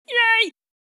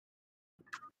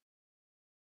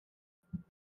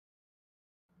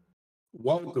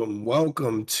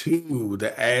Welcome to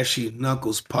the Ashy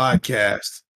Knuckles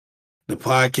podcast, the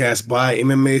podcast by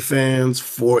MMA fans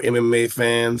for MMA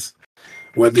fans.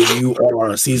 Whether you are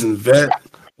a seasoned vet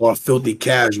or a filthy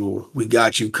casual, we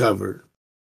got you covered.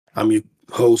 I'm your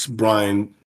host,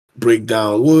 Brian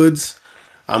Breakdown Woods.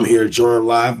 I'm here joined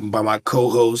live by my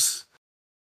co-host.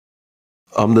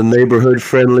 I'm the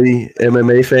neighborhood-friendly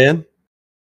MMA fan,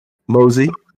 Mosey.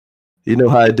 You know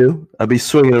how I do. I be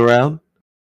swinging around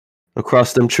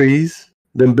across them trees,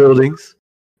 them buildings.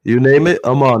 You name it,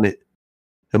 I'm on it.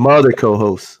 And my other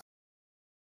co-host.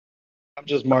 I'm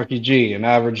just Marky G, an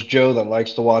average Joe that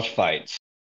likes to watch fights.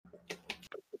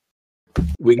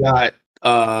 We got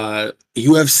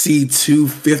UFC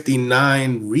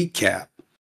 259 recap.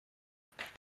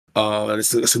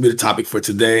 This will be the topic for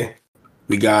today.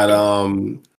 We got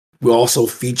we'll also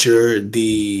feature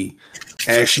the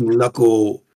Ashy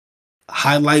Knuckle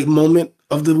highlight moment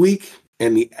of the week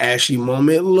and the Ashy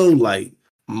moment lowlight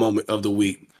moment of the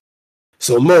week.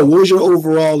 So Mo, what was your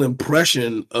overall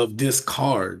impression of this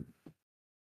card?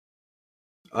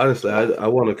 Honestly, I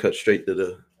want to cut straight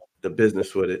to the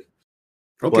business with it.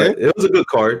 Okay. But it was a good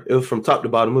card. It was from top to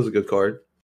bottom. It was a good card.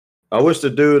 I wish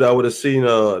the dude I would have seen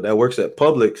that works at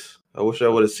Publix, I wish I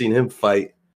would have seen him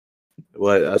fight.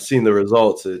 But I've seen the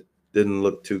results. It didn't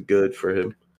look too good for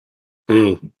him.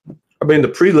 I mean, the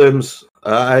prelims,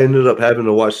 I ended up having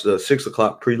to watch the 6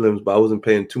 o'clock prelims, but I wasn't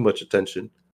paying too much attention.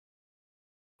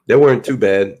 They weren't too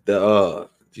bad.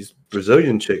 These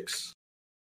Brazilian chicks,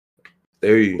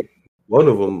 one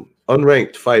of them,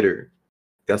 unranked fighter,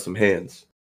 got some hands.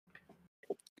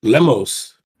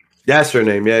 Lemos. That's her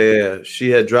name. Yeah. She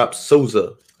had dropped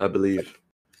Souza, I believe.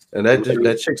 And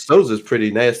that chick Souza is pretty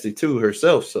nasty too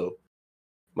herself, so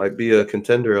might be a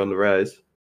contender on the rise.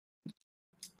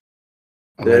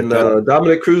 Then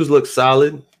Dominic Cruz looks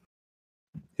solid.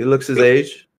 He looks his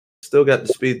age. Still got the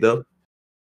speed though.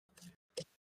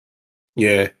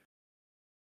 Yeah.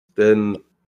 Then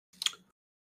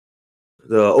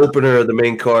the opener of the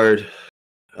main card,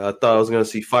 I thought I was going to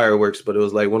see fireworks, but it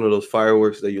was like one of those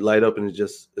fireworks that you light up and it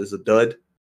just is a dud.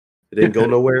 It didn't go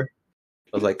nowhere.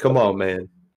 I was like, come on, man.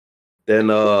 Then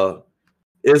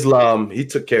Islam, he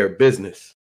took care of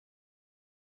business.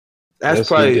 That's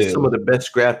probably some of the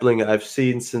best grappling I've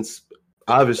seen since,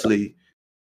 obviously,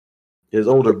 his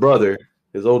older brother,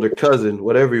 his older cousin,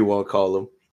 whatever you want to call him.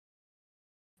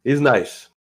 He's nice.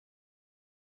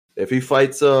 If he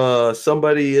fights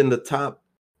somebody in the top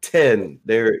 10,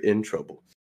 they're in trouble.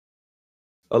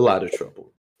 A lot of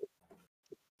trouble.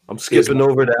 I'm skipping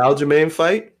over the Aljamain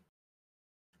fight.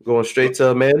 Going straight to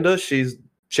Amanda. She's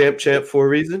champ for a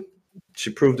reason.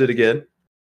 She proved it again.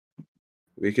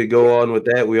 We could go on with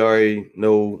that. We already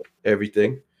know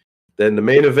everything. Then the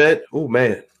main event. Oh,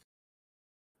 man.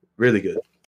 Really good.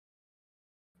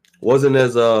 Wasn't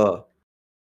as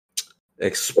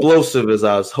explosive as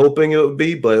I was hoping it would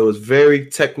be, but it was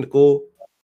very technical.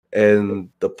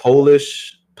 And the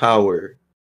Polish power,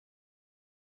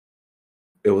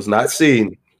 it was not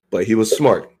seen, but he was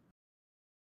smart.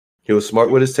 He was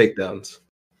smart with his takedowns.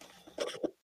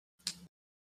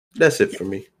 That's it for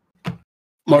me.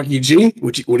 Marky G,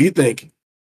 what do you think?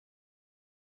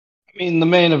 I mean, the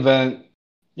main event,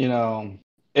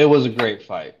 it was a great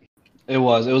fight. It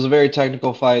was a very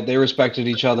technical fight. They respected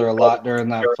each other a lot during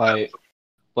that fight.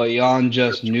 But Jan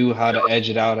just knew how to edge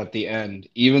it out at the end.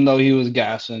 Even though he was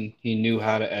gassing, he knew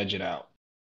how to edge it out.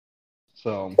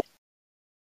 So,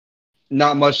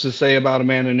 not much to say about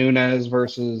Amanda Nunes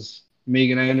versus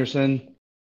Megan Anderson.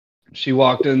 She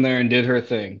walked in there and did her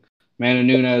thing. Amanda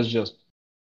Nunes just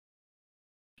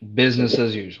business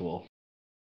as usual.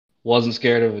 Wasn't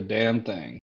scared of a damn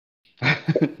thing.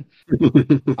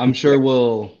 I'm sure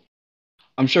we'll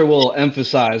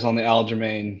emphasize on the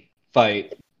Aljamain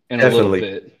fight in a little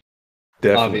bit.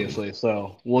 Definitely. Obviously.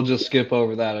 So we'll just skip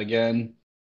over that again.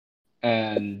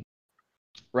 And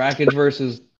Rakic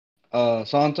versus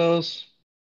Santos,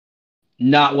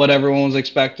 not what everyone was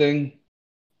expecting.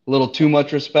 A little too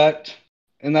much respect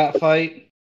in that fight.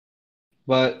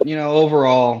 But,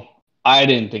 overall, I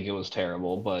didn't think it was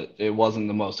terrible, but it wasn't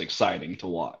the most exciting to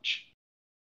watch.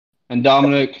 And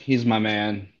Dominic, he's my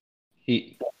man.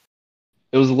 It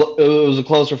was a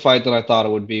closer fight than I thought it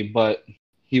would be, but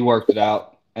he worked it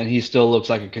out, and he still looks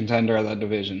like a contender at that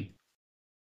division.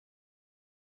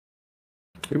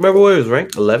 You remember where he was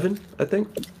ranked? 11, I think?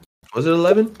 Was it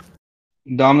 11?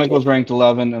 Dominic was ranked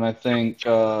 11, and I think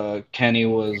Kenny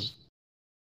was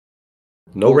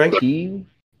no 14?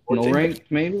 No ranked,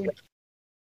 maybe?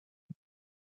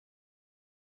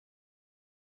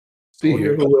 See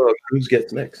here who Cruz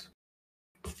gets next.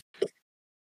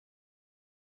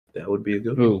 That would be a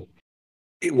good one. Who?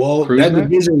 Well, Cruz that next?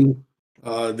 division,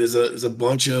 there's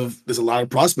a lot of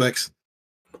prospects,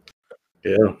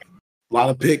 Yeah. a lot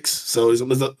of picks. So it's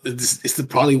one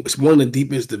of the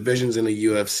deepest divisions in the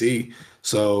UFC.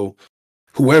 So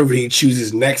whoever he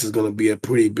chooses next is going to be a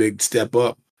pretty big step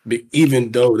up.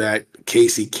 Even though that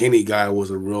Casey Kenny guy he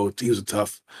was a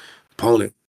tough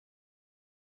opponent.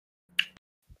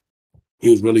 He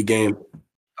was really game.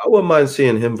 I wouldn't mind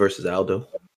seeing him versus Aldo.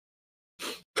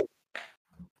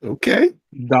 Okay.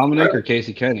 Dominic or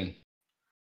Casey Kenny?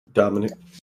 Dominic.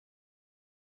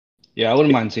 Yeah, I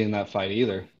wouldn't mind seeing that fight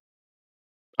either.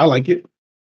 I like it.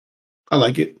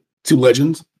 Two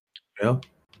legends, Yeah.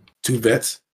 two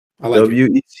vets. I like it.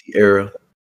 WEC era.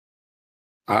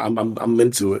 I'm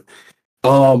into it.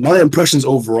 My impressions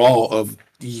overall of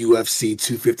UFC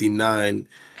 259,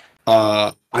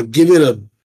 I give it a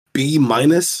B-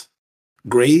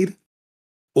 grade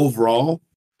overall.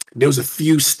 There was a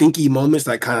few stinky moments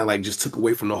that kind of like just took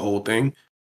away from the whole thing.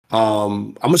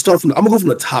 I'm gonna go from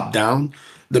the top down.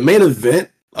 The main event,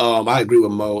 I agree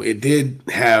with Mo. It did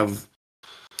have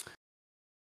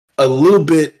a little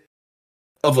bit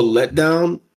of a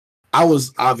letdown. I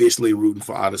was obviously rooting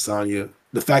for Adesanya.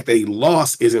 The fact that he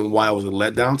lost isn't why it was a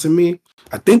letdown to me.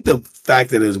 I think the fact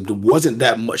that it wasn't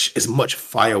that much as much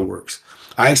fireworks.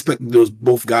 I expected those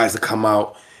both guys to come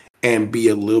out and be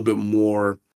a little bit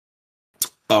more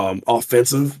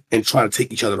offensive and try to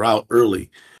take each other out early.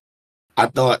 I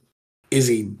thought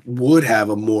Izzy would have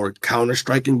a more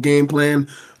counter-striking game plan,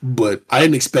 but I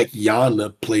didn't expect Jan to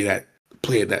play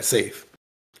it that safe.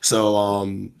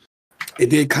 So it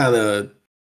did kind of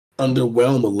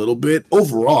underwhelm a little bit.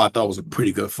 Overall, I thought it was a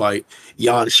pretty good fight.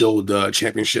 Jan showed the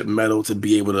championship medal to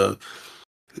be able to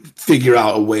figure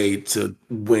out a way to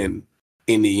win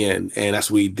in the end, and that's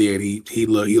what he did. He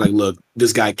look,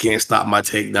 this guy can't stop my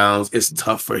takedowns. It's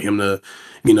tough for him to,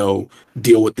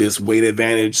 deal with this weight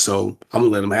advantage. So I'm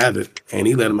gonna let him have it, and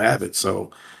he let him have it. So,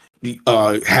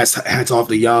 hats off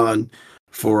to Jan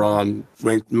for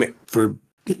for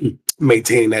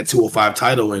maintaining that 205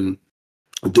 title and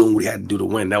doing what he had to do to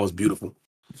win. That was beautiful.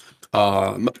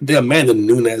 The Amanda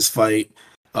Nunes fight.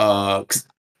 'Cause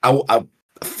I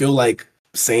feel like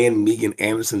saying Megan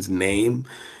Anderson's name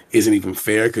isn't even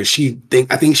fair because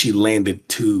I think she landed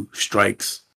 2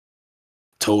 strikes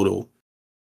total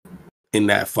in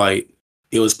that fight.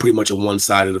 It was pretty much a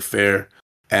one-sided affair,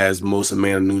 as most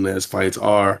Amanda Nunes fights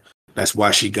are. That's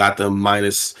why she got the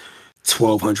minus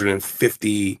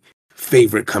 1,250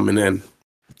 favorite coming in.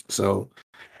 So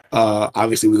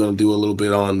obviously we're gonna do a little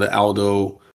bit on the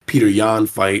Aldo Peter Yan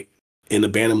fight in the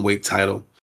bantamweight title.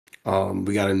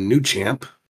 We got a new champ.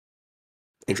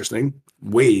 Interesting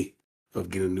way of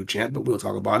getting a new champ, but we'll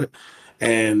talk about it.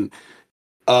 And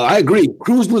I agree.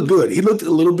 Cruz looked good. He looked a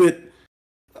little bit.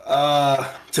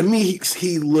 To me,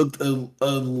 he looked a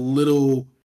little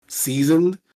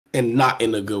seasoned and not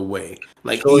in a good way.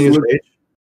 Like he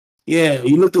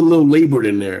looked a little labored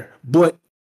in there, but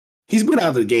he's been out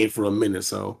of the game for a minute.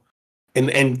 So,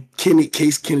 and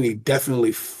Case Kennedy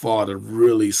definitely fought a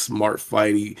really smart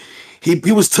fight.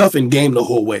 He was tough in game the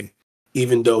whole way,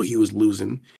 even though he was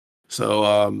losing.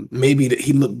 So maybe that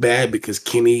he looked bad because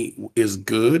Kenny is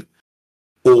good,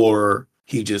 or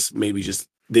he just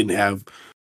didn't have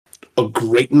a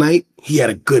great night. He had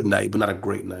a good night, but not a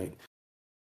great night.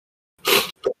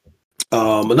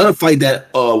 Another fight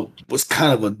that was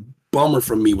kind of a bummer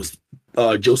for me was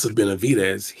Joseph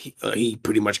Benavidez. He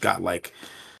pretty much got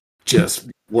just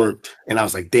worked, and I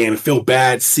was like, damn, it felt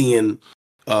bad seeing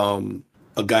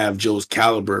a guy of Joe's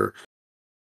caliber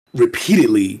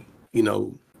repeatedly,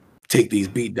 take these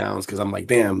beat downs, because I'm like,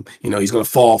 damn, he's gonna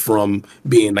fall from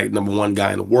being like number 1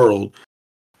 guy in the world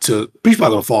to he's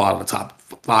probably gonna fall out of the top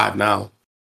 5 now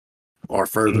or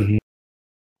further. Mm-hmm.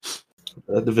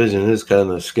 That division is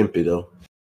kind of skimpy though.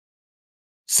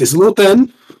 It's a little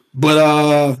thin, but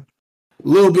a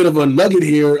little bit of a nugget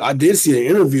here. I did see an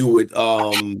interview with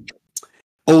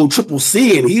old Triple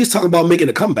C, and he was talking about making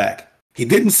a comeback. He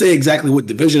didn't say exactly what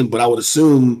division, but I would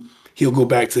assume he'll go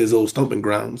back to his old stomping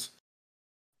grounds.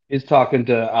 He's talking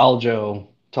to Aljo,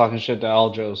 talking shit to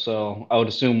Aljo, so I would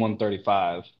assume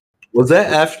 135. Was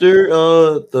that after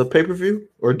the pay-per-view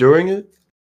or during it?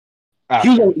 He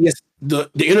was on, yes, the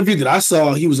interview that I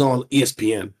saw, he was on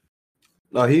ESPN.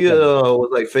 No, he was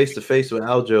like face to face with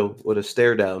Aljo with a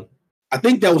stare down. I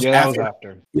think that was That was after.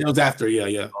 after. Yeah, it was after.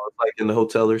 Yeah. Like in the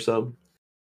hotel or something.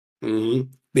 Mm-hmm.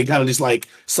 They kind of just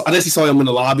so I guess he saw him in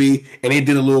the lobby, and they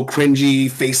did a little cringy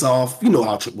face off. You know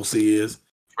how Triple C is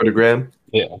for the gram.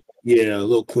 Yeah, a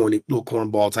little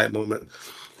cornball type moment.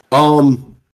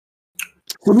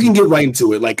 So we can get right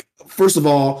into it. Like, first of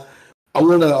all, I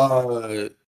want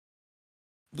to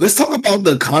let's talk about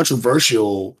the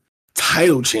controversial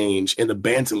title change in the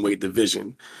bantamweight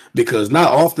division, because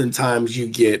not oftentimes you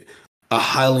get a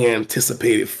highly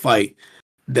anticipated fight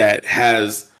that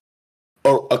has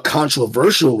a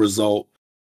controversial result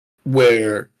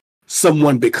where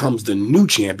someone becomes the new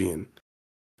champion.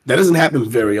 That doesn't happen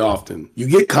very often. You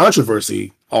get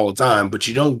controversy all the time, but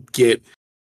you don't get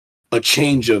a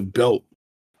change of belt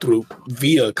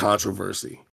via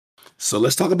controversy. So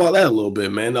let's talk about that a little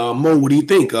bit, man. Mo, what do you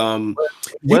think? When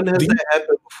has that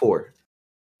happened before?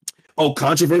 Oh,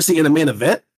 controversy in a main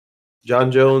event?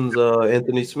 John Jones,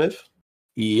 Anthony Smith?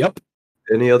 Yep.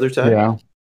 Any other time? Yeah.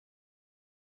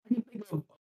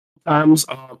 Times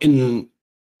in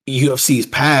UFC's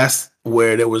past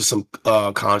where there was some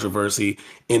controversy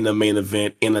in the main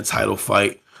event in a title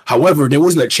fight. However, there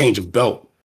wasn't a change of belt.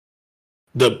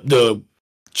 The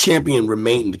champion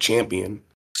remained the champion.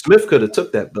 Smith could have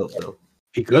took that belt though.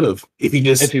 He could have if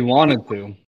he wanted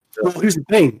to. Well, here's the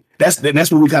thing. That's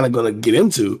what we're kind of gonna get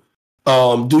into.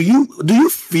 Do you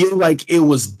feel like it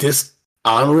was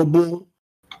dishonorable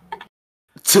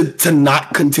to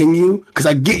not continue?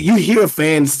 Because you hear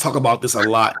fans talk about this a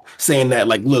lot, saying that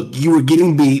like, look, you were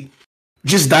getting beat,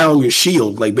 just die on your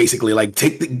shield, like basically, like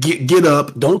get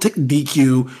up, don't take the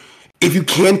DQ. If you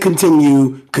can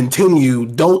continue.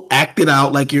 Don't act it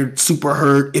out like you're super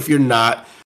hurt if you're not.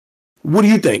 What do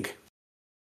you think?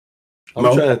 I'm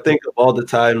trying to think of all the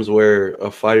times where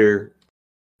a fighter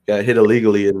got hit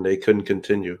illegally and they couldn't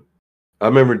continue. I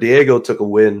remember Diego took a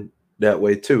win that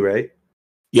way too, right?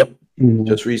 Yep.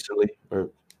 Just recently, or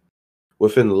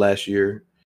within the last year.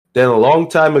 Then a long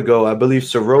time ago, I believe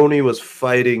Cerrone was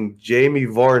fighting Jamie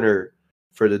Varner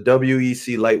for the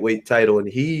WEC lightweight title, and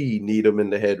he kneed him in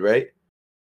the head, right?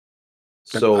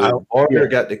 So Varner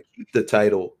got to keep the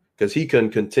title because he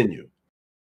couldn't continue.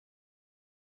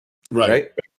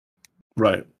 Right.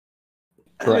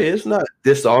 I mean, it's not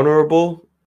dishonorable.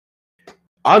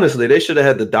 Honestly, they should have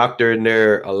had the doctor in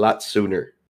there a lot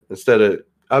sooner instead of.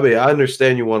 I mean, I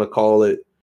understand you want to call it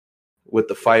with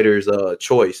the fighter's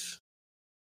choice,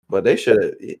 but they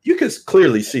should. You can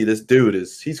clearly see this dude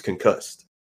he's concussed.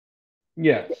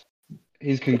 Yes,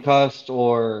 he's concussed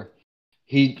or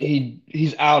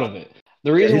he's out of it.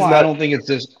 The reason why I don't think it's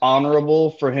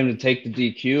dishonorable for him to take the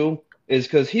DQ is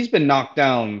because he's been knocked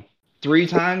down 3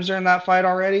 times during that fight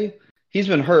already. He's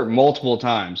been hurt multiple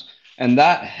times, and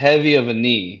that heavy of a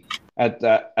knee at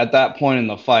that point in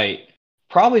the fight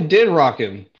probably did rock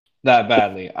him that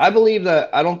badly. I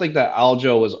don't think that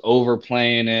Aljo was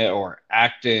overplaying it or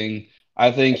acting.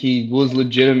 I think he was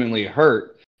legitimately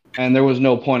hurt, and there was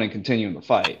no point in continuing the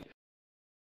fight.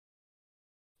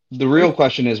 The real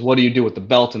question is, what do you do with the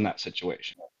belt in that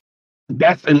situation?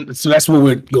 That's what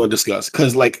we're going to discuss.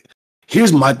 Because, like,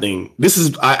 here's my thing.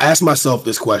 I asked myself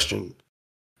this question.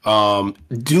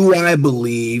 Do I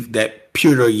believe that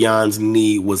Petr Yan's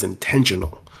knee was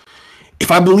intentional?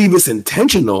 If I believe it's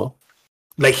intentional,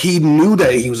 like he knew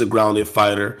that he was a grounded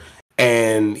fighter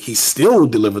and he still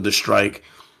delivered the strike,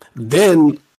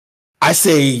 then I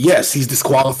say yes, he's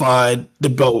disqualified. The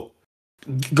belt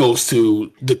goes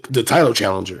to the title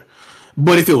challenger.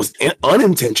 But if it was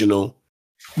unintentional,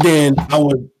 then I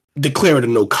would declare it a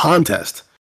no contest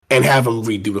and have him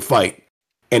redo the fight.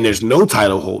 And there's no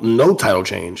title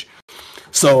change.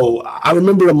 So I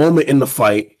remember a moment in the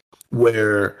fight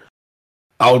where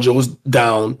Aljo was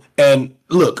down. And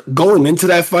look, going into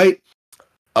that fight,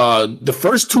 the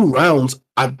first 2 rounds,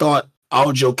 I thought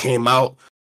Aljo came out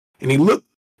and he looked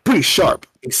pretty sharp,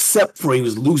 except for he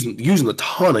was using a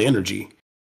ton of energy.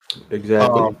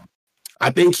 Exactly. I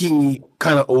think he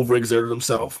kind of overexerted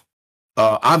himself.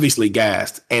 Obviously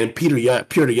gassed, and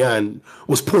Petr Yan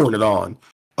was pouring it on.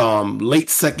 Late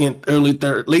second,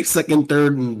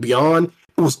 third, and beyond.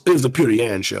 It was a Petr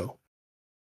Yan show.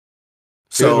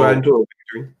 So right into a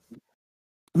victory.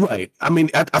 Right. I mean,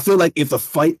 I feel like if the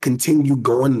fight continued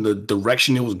going in the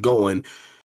direction it was going,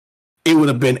 it would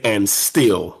have been and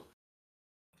still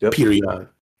Petr Yan.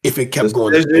 If it kept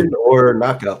going or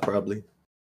knockout, probably.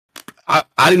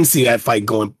 I didn't see that fight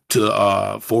going to the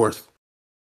 4th.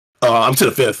 I'm to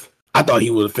the 5th. I thought he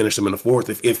would have finished him in the 4th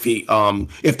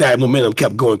if that momentum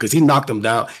kept going, because he knocked him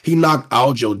down. He knocked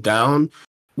Aljo down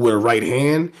with a right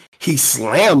hand. He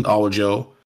slammed Aljo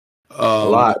a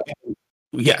lot.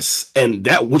 Yes, and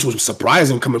that which was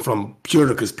surprising coming from Petr,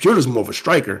 because Peter's more of a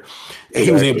striker, and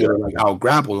he was able to like out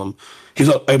grapple him. He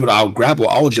was able to out grapple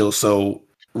Aljo. So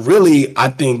really, I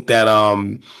think that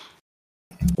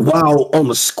while on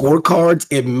the scorecards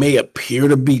it may appear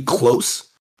to be close,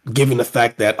 given the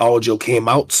fact that Aljo came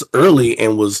out early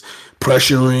and was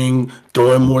pressuring,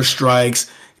 throwing more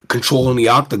strikes, controlling the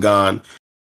octagon,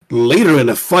 later in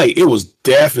the fight, it was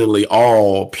definitely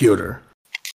all Piotr.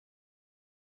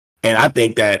 And I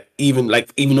think that even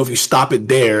though if you stop it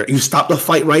there, you stop the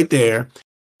fight right there,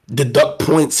 deduct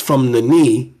points from the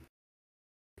knee,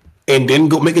 and then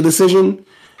go make a decision.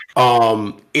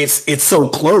 It's so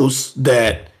close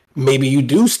that maybe you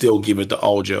do still give it to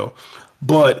Aljo.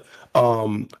 But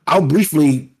I'll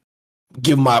briefly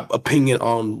give my opinion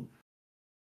on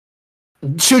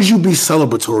should you be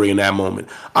celebratory in that moment.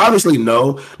 Obviously,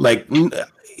 no. Like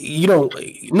you don't.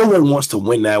 No one wants to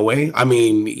win that way. I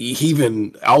mean,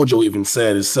 Aljo even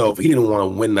said himself he didn't want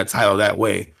to win the title that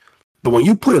way. But when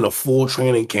you put in a full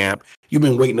training camp, you've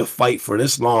been waiting to fight for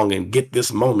this long and get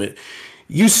this moment,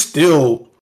 you still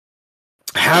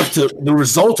have to. The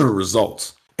results are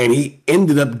results, and he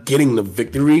ended up getting the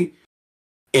victory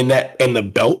in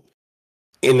the belt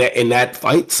in that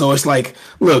fight. So it's like,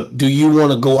 look, do you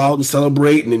want to go out and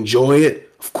celebrate and enjoy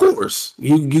it? Of course,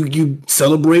 you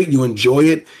celebrate, you enjoy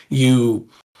it, you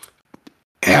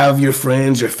have your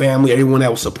friends, your family, everyone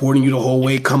that was supporting you the whole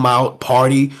way come out,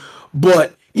 party,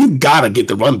 but you gotta get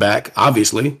the run back,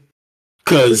 obviously,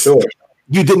 because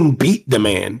you didn't beat the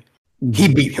man;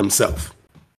 he beat himself.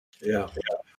 Yeah.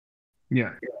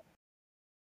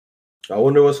 I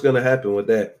wonder what's gonna happen with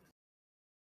that.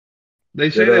 They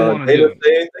say they want to do it.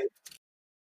 Say anything?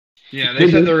 Yeah,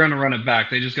 they said they're going to run it back.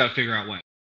 They just got to figure out when.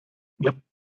 Yep.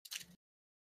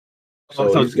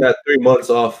 So he's got 3 months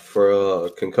off for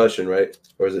concussion, right?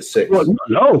 Or is it 6? Well,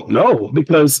 no,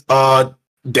 because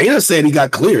Dana said he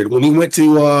got cleared when he went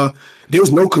to. There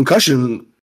was no concussion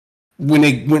when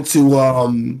they went to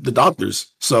the doctors,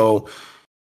 so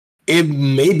it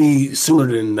may be sooner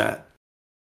than that.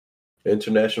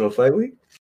 International Fight Week.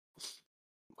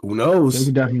 Who knows? They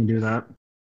could definitely do that.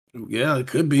 Yeah, it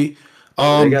could be.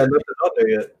 They got nothing out there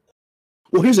yet.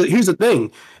 Well, here's the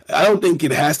thing. I don't think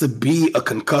it has to be a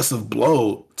concussive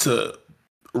blow to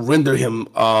render him.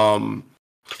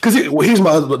 Because here's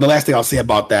the last thing I'll say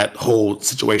about that whole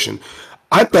situation.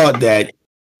 I thought that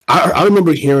I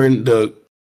remember hearing the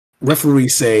referee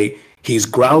say he's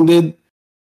grounded,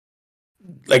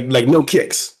 like no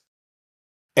kicks,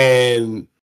 and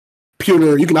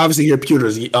Piotr. You can obviously hear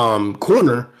Piotr's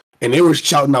corner, and they were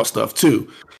shouting out stuff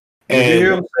too. Did you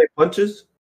hear him say punches?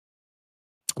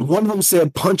 One of them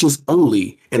said punches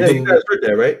only, and then you guys heard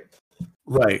that, right?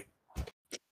 Right.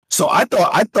 So I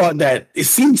thought that it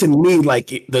seemed to me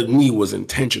like the knee was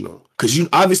intentional because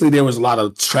obviously there was a lot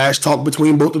of trash talk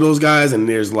between both of those guys, and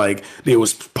there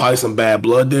was probably some bad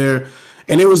blood there,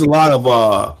 and there was a lot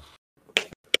of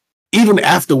even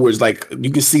afterwards, like you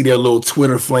can see their little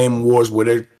Twitter flame wars where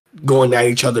they're going at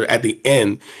each other at the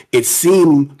end. It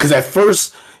seemed because at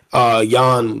first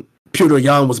Piotr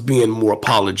Jan was being more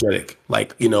apologetic.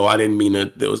 Like, I didn't mean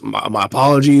it. There was my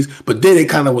apologies. But then it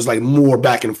kind of was like more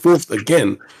back and forth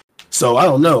again. So I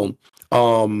don't know.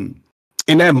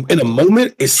 In a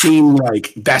moment, it seemed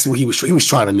like that's what he was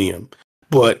trying to knee him.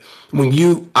 But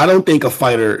I don't think a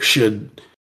fighter should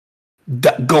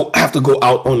have to go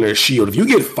out on their shield. If you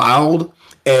get fouled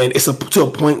and it's to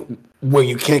a point where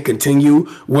you can't continue,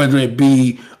 whether it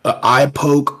be an eye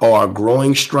poke or a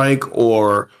groin strike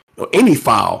or any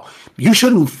foul, you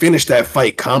shouldn't finish that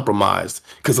fight compromised,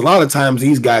 because a lot of times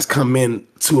these guys come in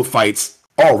to fights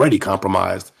already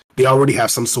compromised. They already have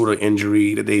some sort of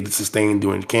injury that they sustained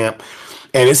during camp,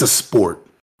 and it's a sport.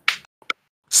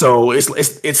 So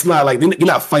it's not like you're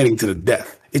not fighting to the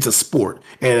death. It's a sport,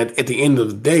 and at the end of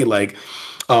the day, like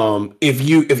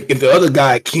if the other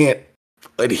guy can't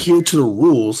adhere to the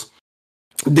rules,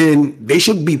 then they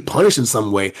should be punished in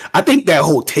some way. I think that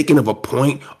whole taking of a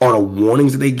point or the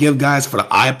warnings that they give guys for the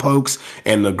eye pokes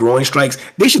and the groin strikes,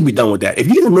 they should be done with that. If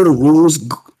you didn't know the rules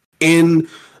in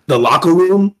the locker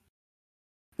room,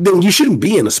 then you shouldn't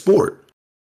be in a sport.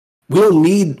 We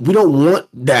don't want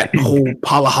that whole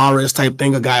Paula Harris type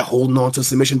thing, a guy holding on to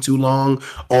submission too long,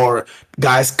 or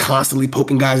guys constantly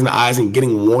poking guys in the eyes and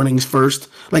getting warnings first.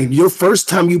 Like, your first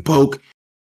time you poke,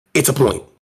 it's a point.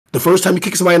 The first time you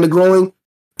kick somebody in the groin,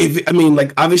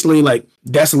 obviously, like,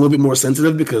 that's a little bit more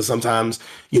sensitive because sometimes,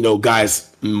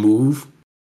 guys move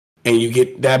and you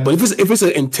get that. But if it's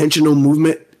an intentional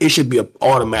movement, it should be an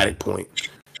automatic point.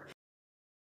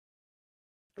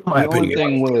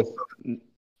 The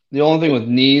only thing with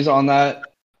knees on that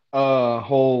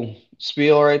whole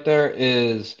spiel right there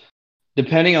is,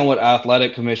 depending on what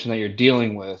athletic commission that you're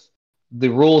dealing with, the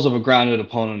rules of a grounded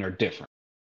opponent are different.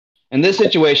 In this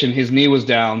situation, his knee was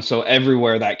down, so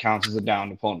everywhere that counts as a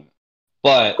downed opponent.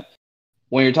 But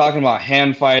when you're talking about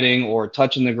hand fighting or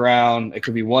touching the ground, it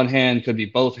could be one hand, could be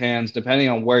both hands, depending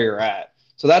on where you're at.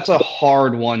 So that's a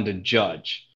hard one to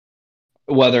judge.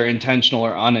 whether intentional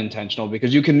or unintentional,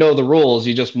 because you can know the rules,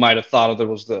 you just might have thought there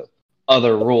was the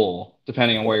other rule,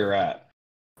 depending on where you're at.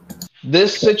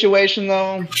 This situation,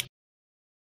 though,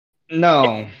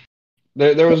 no.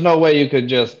 There was no way you could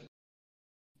just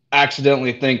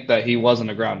accidentally think that he wasn't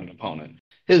a grounded opponent.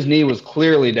 His knee was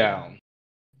clearly down,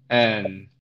 and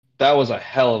that was a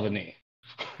hell of a knee.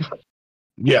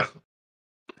 Yeah.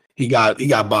 He got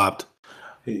bopped.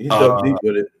 He dug deep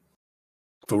with it.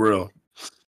 For real.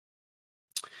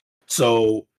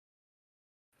 So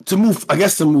to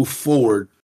move forward,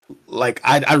 like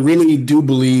I really do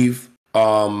believe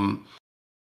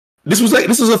this was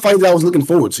a fight that I was looking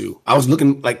forward to. I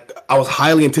was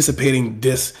highly anticipating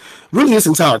this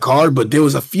entire card, but there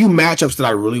was a few matchups that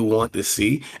I really wanted to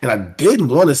see, and I did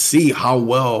want to see how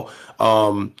well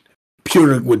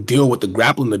Pure would deal with the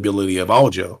grappling ability of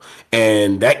Aljo,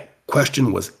 and that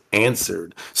question was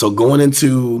answered. So going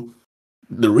into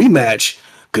the rematch,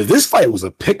 because this fight was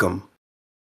a pick'em.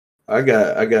 I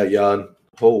got Jan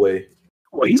whole way.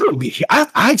 Well, he's gonna be.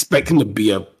 I expect him to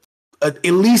be at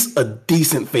least a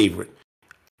decent favorite.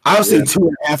 I'll say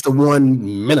 2.5 to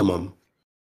 1 minimum.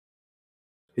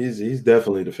 He's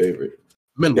definitely the favorite.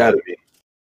 Minimum. Gotta be.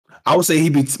 I would say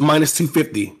he'd be minus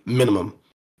 250 minimum,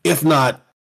 if not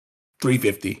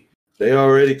 350. They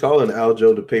already calling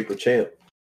Aljo the paper champ.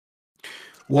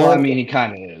 Well, I mean, he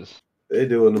kind of is. They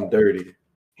doing him dirty.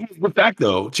 Here's the fact,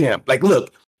 though, champ. Like,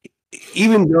 look,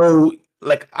 even though,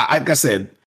 like I said,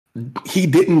 he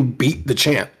didn't beat the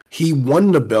champ. He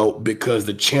won the belt because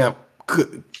the champ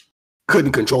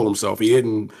couldn't control himself. He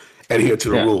didn't adhere to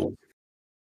the rule.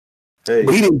 Hey,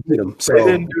 but he didn't beat him. So they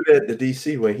didn't do that to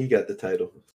DC when he got the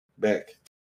title back.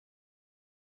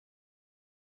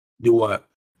 Do what?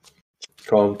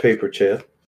 Call him paper champ.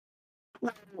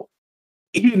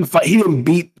 He didn't fight. He didn't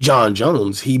beat John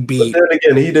Jones. He beat. But then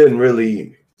again, he didn't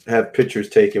really have pictures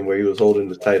taken where he was holding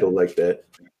the title like that.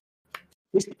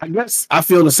 I guess I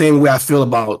feel the same way I feel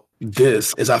about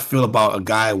this as I feel about a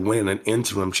guy winning an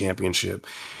interim championship.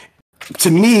 To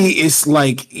me, it's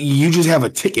like you just have a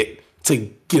ticket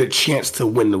to get a chance to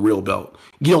win the real belt.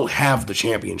 You don't have the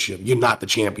championship. You're not the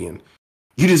champion.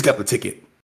 You just got the ticket.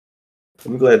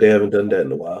 I'm glad they haven't done that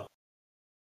in a while.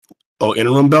 Oh,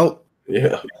 interim belt?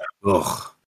 Yeah.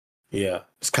 Ugh. Yeah.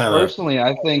 It's kind of. Personally,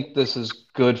 I think this is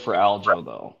good for Aljo,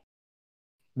 though.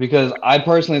 Because I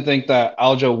personally think that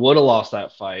Aljo would have lost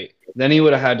that fight. Then he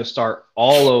would have had to start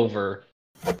all over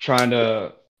trying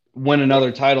to win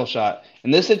another title shot.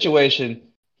 In this situation,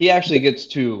 he actually gets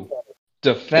to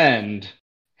defend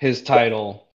his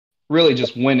title, really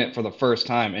just win it for the first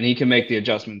time, and he can make the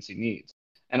adjustments he needs.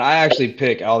 And I actually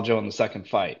pick Aljo in the second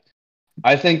fight.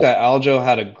 I think that Aljo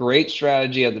had a great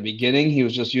strategy at the beginning. He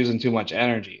was just using too much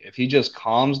energy. If he just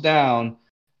calms down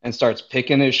and starts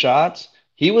picking his shots,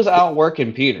 he was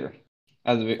outworking Peter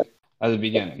at the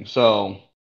beginning. So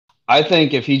I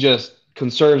think if he just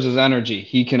conserves his energy,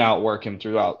 he can outwork him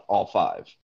throughout all five.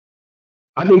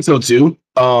 I think so too.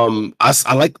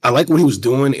 I like what he was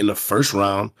doing in the first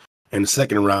round and the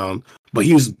second round, but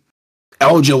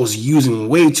Aljo was using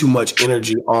way too much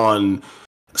energy on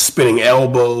spinning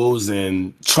elbows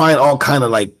and trying all kind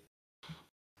of like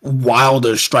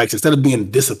wilder strikes instead of being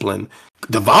disciplined.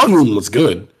 The volume was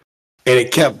good, and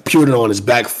it kept Pure on his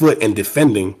back foot and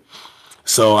defending.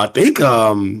 So I think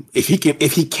if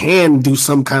he can do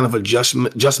some kind of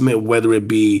adjustment, whether it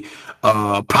be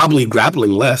probably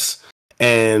grappling less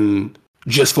and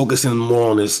just focusing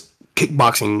more on his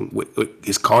kickboxing with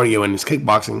his cardio and his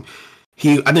kickboxing,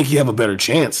 I think he have a better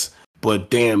chance.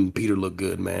 But damn, Peter looked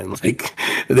good, man. Like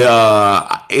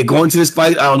going to this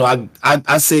fight, I don't know.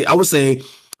 I would say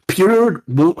Pure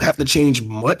won't have to change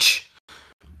much,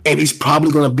 and he's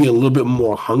probably going to be a little bit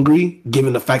more hungry,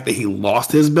 given the fact that he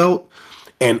lost his belt.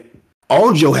 And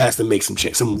Aljo has to make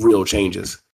some real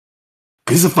changes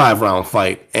because it's a 5-round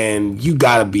fight, and you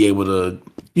got to be able to.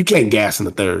 You can't gas in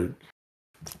the third.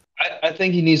 I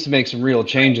think he needs to make some real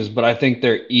changes, but I think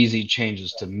they're easy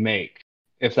changes to make,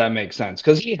 if that makes sense.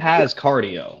 Because he has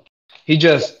cardio. He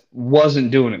just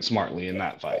wasn't doing it smartly in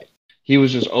that fight. He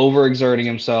was just overexerting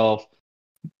himself,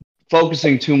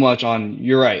 focusing too much on,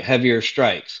 you're right, heavier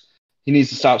strikes. He needs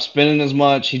to stop spinning as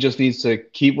much. He just needs to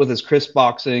keep with his crisp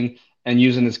boxing and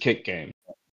using his kick game.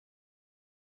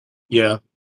 Yeah.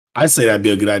 I'd say that'd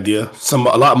be a good idea. A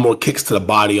lot more kicks to the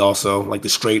body also, like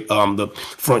the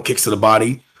front kicks to the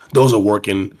body. Those are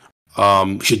working.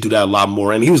 Should do that a lot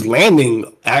more. And he was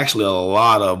landing actually a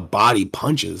lot of body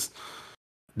punches.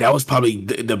 That was probably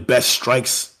the best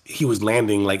strikes he was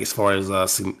landing, like as far as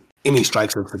any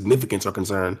strikes of significance are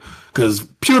concerned. Because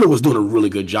Pure was doing a really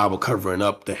good job of covering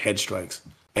up the head strikes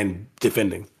and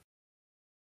defending.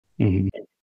 Mm-hmm.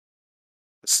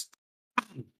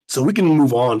 So we can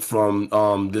move on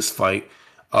from this fight.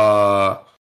 Let's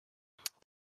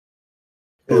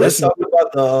talk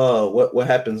about the what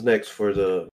happens next for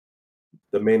the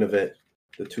main event.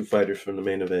 The two fighters from the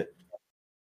main event.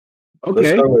 Okay. Let's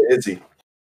start with Izzy.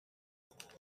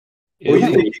 Who do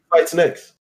you think he fights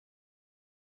next?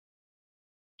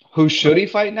 Who should he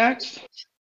fight next?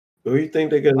 Who do you think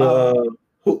they're gonna?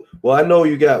 Who? Well, I know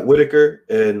you got Whitaker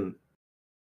and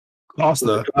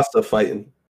Costa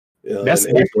fighting. That's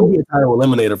gonna be a title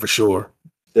eliminator for sure.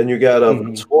 Then you got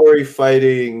Vettori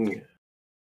fighting.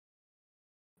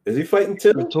 Is he fighting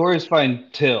Till? Vettori's fighting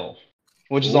Till,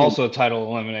 which is also a title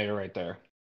eliminator right there.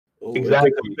 Ooh, exactly.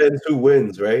 It depends who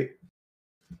wins, right?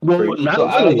 Well, so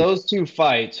out of those two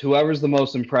fights, whoever's the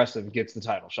most impressive gets the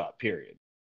title shot. Period.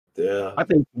 Yeah, I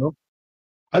think so.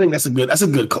 I think that's a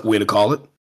good way to call it.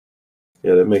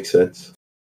 Yeah, that makes sense.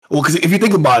 Well, because if you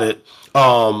think about it,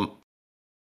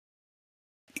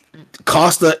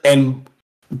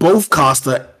 both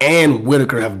Costa and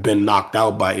Whitaker have been knocked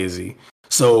out by Izzy.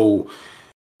 So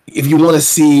if you want to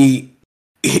see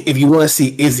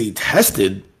Izzy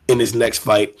tested in his next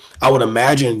fight, I would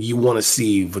imagine you want to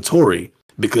see Vettori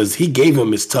because he gave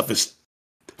him his toughest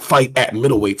fight at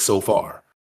middleweight so far,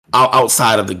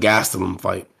 outside of the Gastelum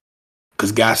fight.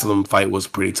 Because Gastelum fight was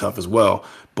pretty tough as well,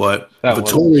 but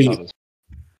Vettori.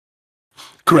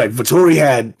 Correct.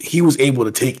 Vettori was able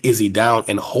to take Izzy down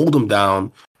and hold him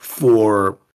down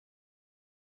for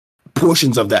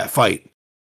portions of that fight.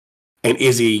 And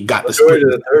Izzy got the split.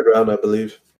 The third round, I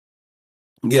believe.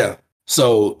 Yeah.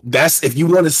 So that's if you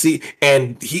want to see,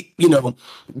 and when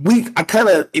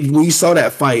you saw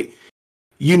that fight,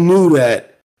 you knew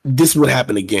that this would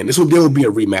happen again. There would be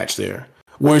a rematch there.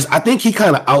 Whereas I think he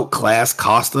kind of outclassed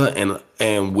Costa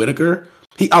and Whitaker.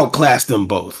 He outclassed them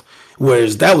both.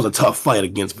 Whereas that was a tough fight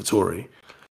against Vettori.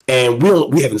 And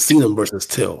we haven't seen him versus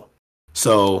Till.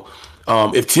 So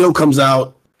if Till comes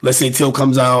out, let's say Till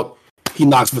comes out, he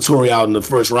knocks Vettori out in the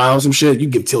first round or some shit, you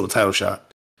give Till the title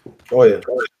shot. Oh, yeah.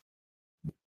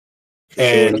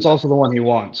 And it's also the one he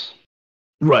wants.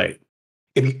 Right.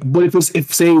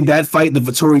 If saying that fight, the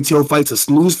Vettori Till fight's a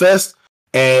snooze fest,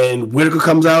 and Whitaker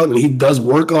comes out and he does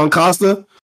work on Costa,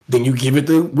 then you give it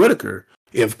to Whitaker.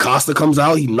 If Costa comes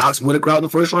out, he knocks Whitaker out in the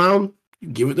first round, you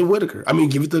give it to Whitaker. I mean,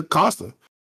 give it to Costa.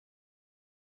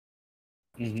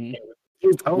 Mm-hmm.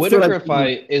 Whitaker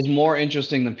fight is more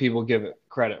interesting than people give it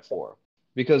credit for.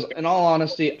 Because in all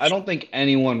honesty, I don't think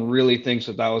anyone really thinks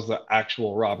that was the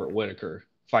actual Robert Whitaker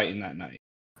fighting that night.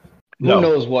 No. Who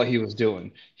knows what he was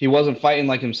doing? He wasn't fighting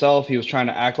like himself. He was trying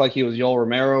to act like he was Yoel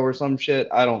Romero or some shit.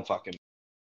 I don't fucking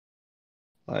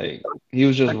he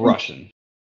was just rushing.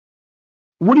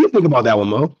 What do you think about that one,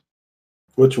 Mo?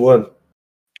 Which one?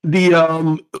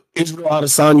 The Israel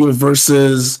Adesanya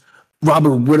versus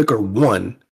Robert Whitaker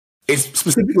 1. It's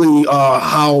specifically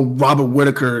how Robert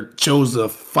Whitaker chose to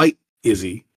fight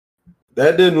Izzy.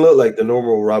 That didn't look like the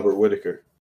normal Robert Whitaker.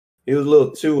 He was a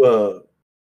little too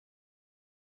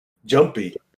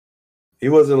jumpy. He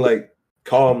wasn't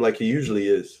calm like he usually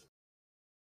is.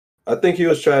 I think he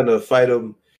was trying to fight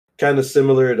him kind of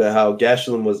similar to how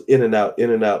Gastelum was in and out,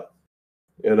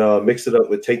 and mix it up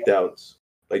with takedowns,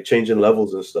 like changing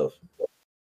levels and stuff.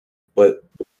 But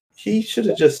he should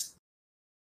have just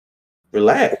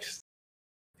relaxed.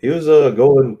 He was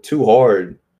going too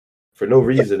hard for no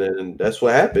reason, and that's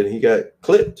what happened. He got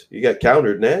clipped. He got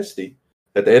countered nasty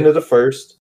at the end of the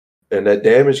first, and that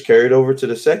damage carried over to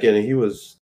the second, and he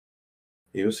was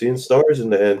seeing stars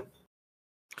in the end.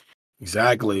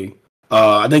 Exactly.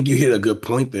 I think you hit a good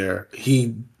point there.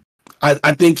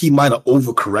 I think he might have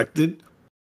overcorrected,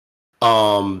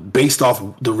 based off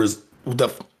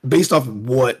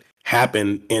what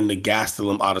happened in the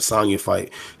Gastelum Adesanya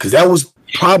fight, because I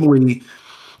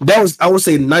would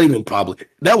say not even probably,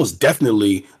 that was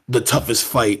definitely the toughest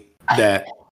fight that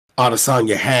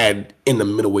Adesanya had in the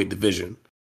middleweight division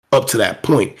up to that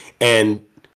point. And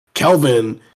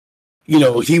Kelvin,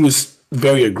 he was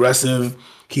very aggressive.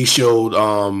 He showed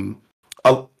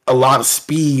a lot of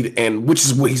speed, and which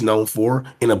is what he's known for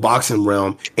in the boxing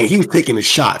realm. And he was taking the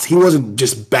shots. He wasn't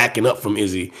just backing up from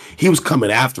Izzy. He was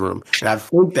coming after him. And I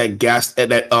think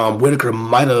that Whitaker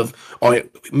might have, or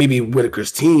maybe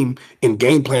Whitaker's team in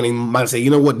game planning might say, you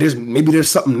know what, there's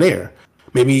something there.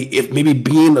 Maybe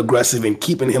being aggressive and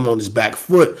keeping him on his back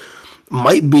foot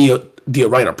might be the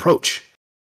right approach.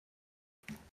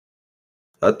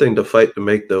 I think the fight to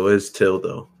make though is Till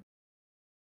though.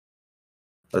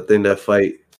 I think that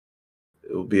fight,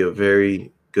 it will be a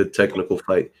very good technical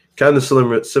fight. Kind of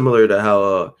similar to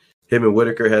how him and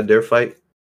Whitaker had their fight.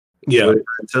 Yeah.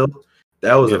 Till.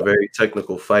 That was a very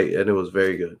technical fight, and it was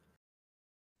very good.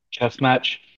 Chess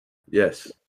match?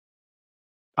 Yes.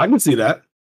 I can see that.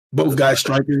 Both guys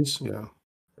strikers. Yeah,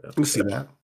 I can see that.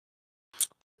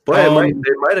 But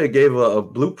they might have gave a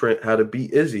blueprint how to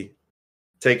beat Izzy.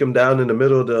 Take him down in the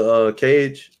middle of the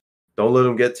cage. Don't let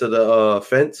him get to the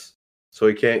fence so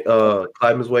he can't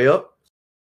climb his way up.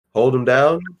 Hold him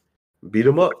down. Beat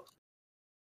him up.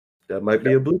 That might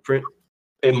be a blueprint.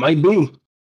 It might be.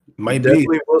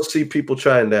 Definitely we'll see people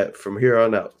trying that from here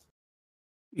on out.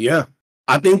 Yeah.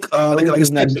 I think like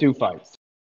his next 2 fights.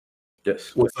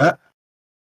 Yes. What's that?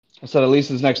 I said at least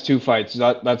his next 2 fights.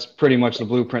 That's pretty much the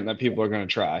blueprint that people are going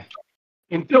to try.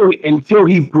 Until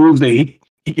he proves that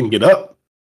he can get up.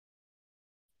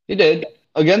 He did.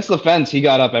 Against the fence, he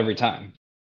got up every time.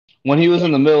 When he was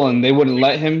in the middle and they wouldn't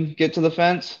let him get to the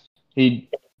fence, he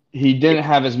didn't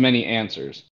have as many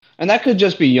answers. And that could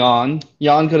just be Jan.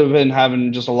 Jan could have been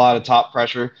having just a lot of top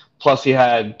pressure. Plus, he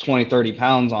had 20, 30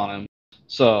 pounds on him.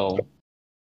 So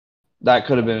that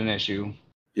could have been an issue.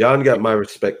 Jan got my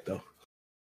respect, though.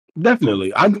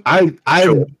 Definitely. I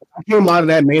came out of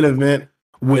that main event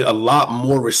with a lot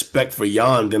more respect for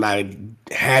Jan than I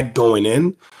had going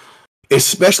in,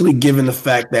 especially given the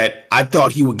fact that I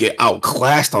thought he would get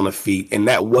outclassed on the feet, and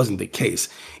that wasn't the case.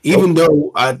 Even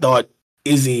though I thought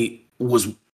Izzy was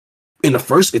in the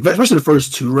first, especially the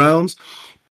first 2 rounds,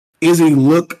 Izzy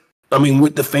looked,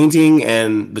 with the feinting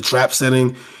and the trap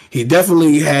setting, he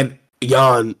definitely had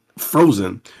Jan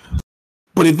frozen.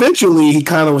 But eventually he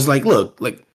kind of was like, look,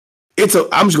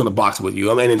 I'm just going to box with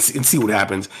you and see what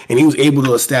happens. And he was able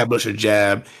to establish a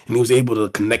jab, and he was able to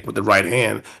connect with the right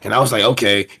hand. And I was like,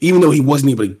 okay, even though he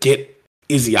wasn't able to get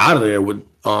Izzy out of there with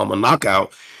a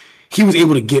knockout, he was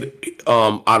able to get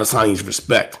Adesanya's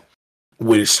respect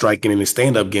with his striking and his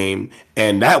stand-up game.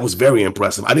 And that was very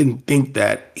impressive. I didn't think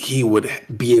that he would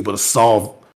be able to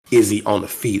solve Izzy on the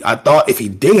feet. I thought if he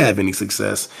did have any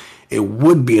success, it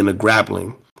would be in the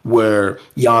grappling, where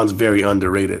Jan's very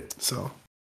underrated. So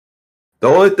the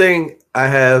only thing I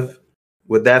have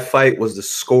with that fight was the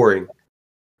scoring.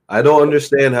 I don't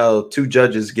understand how 2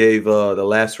 judges gave the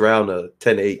last round a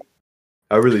 10-8.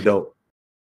 I really don't.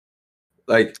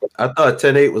 Like, I thought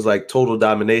 10-8 was like total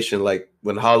domination, like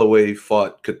when Holloway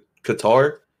fought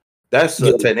Qatar. That's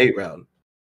a 10-8 round.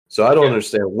 So I don't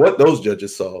understand what those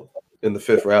judges saw in the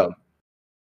 5th round.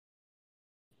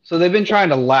 So they've been trying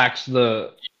to lax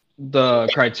the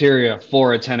criteria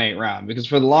for a 10-8 round, because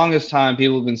for the longest time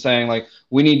people have been saying, like,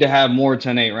 we need to have more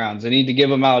 10-8 rounds. They need to give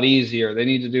them out easier. They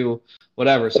need to do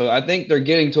whatever. So I think they're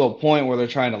getting to a point where they're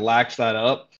trying to lax that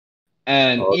up.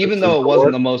 And even though it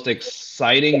wasn't the most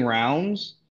exciting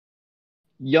rounds,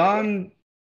 Jan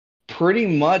pretty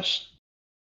much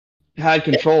had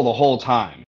control the whole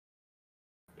time.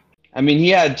 He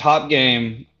had top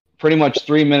game pretty much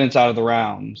 3 minutes out of the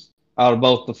rounds, out of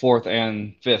both the 4th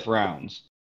and 5th rounds.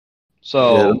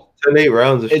 So 10-8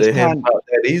 rounds, if they hand out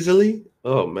that easily,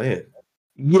 oh man.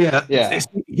 Yeah.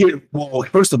 Well,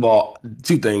 first of all,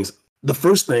 2 things. The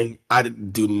first thing, I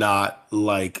do not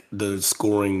like the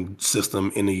scoring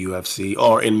system in the UFC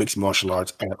or in mixed martial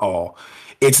arts at all.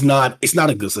 It's not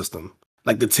a good system.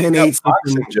 Like the 10-8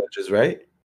 boxing judges, right?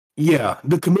 Yeah,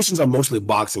 the commissions are mostly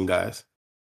boxing guys.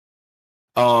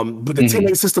 But the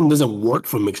 10-8 system doesn't work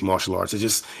for mixed martial arts.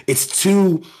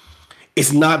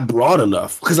 It's not broad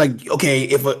enough. Because, like, okay,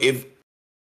 if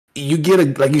you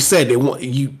get like you said,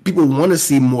 people want to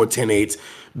see more 10-8s,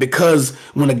 because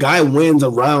when a guy wins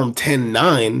around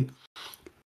 10-9,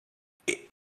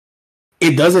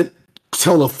 it doesn't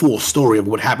tell a full story of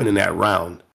what happened in that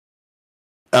round.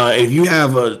 If you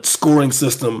have a scoring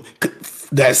system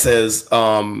that says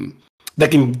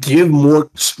that can give more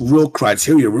real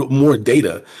criteria, more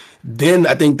data, then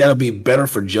I think that'll be better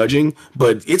for judging.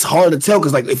 But it's hard to tell,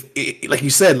 because, like you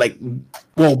said,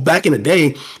 back in the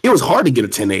day, it was hard to get a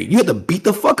 10-8. You had to beat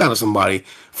the fuck out of somebody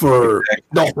for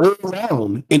the whole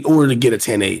round in order to get a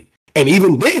 10-8. And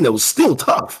even then, it was still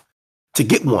tough to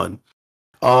get one.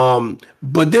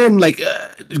 But then,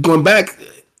 going back,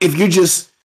 if you're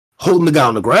just holding the guy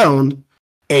on the ground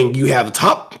and you have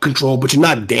top control, but you're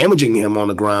not damaging him on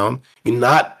the ground, you're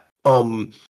not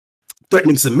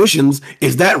threatening submissions,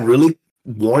 is that really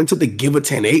warranted to give a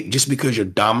 10-8 just because you're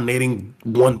dominating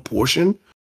one portion?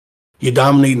 You're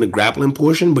dominating the grappling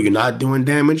portion, but you're not doing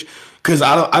damage? Because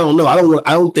I don't know.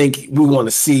 I don't think we want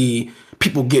to see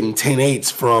people getting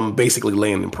 10-8s from basically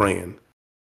laying and praying.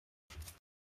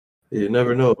 You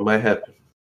never know. It might happen.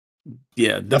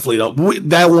 Yeah, definitely don't.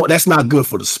 That's not good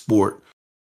for the sport.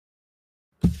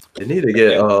 They need to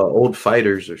get old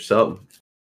fighters or something,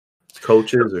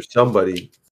 coaches or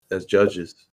somebody as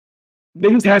judges.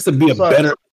 There just has to be a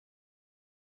better.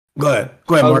 Go ahead,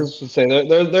 I Mark. was just saying,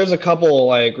 there's a couple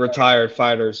retired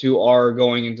fighters who are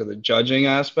going into the judging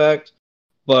aspect,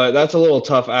 But that's a little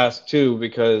tough ask too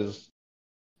because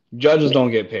judges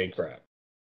don't get paid crap.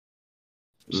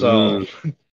 So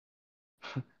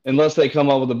unless they come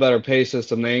up with a better pay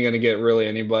system, they ain't gonna get really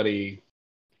anybody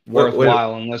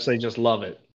worthwhile unless they just love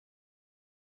it.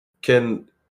 Can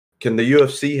the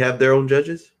UFC have their own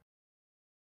judges?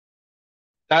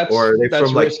 That's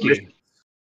from risky. Like,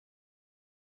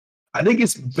 I think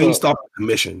it's based off of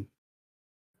commission.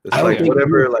 It's like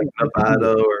whatever, like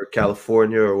Nevada or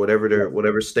California or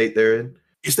whatever state they're in.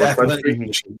 It's the athletic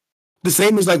commission. The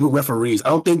same as like with referees. I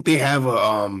don't think they have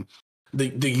a the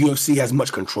UFC has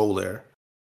much control there.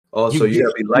 Also, you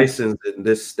gotta be licensed in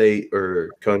this state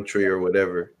or country or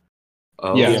whatever.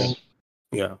 Yes.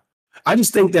 Yeah. I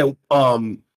just think that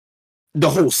the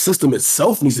whole system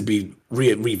itself needs to be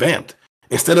revamped.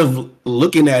 Instead of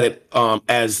looking at it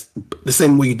as the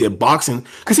same way you did boxing,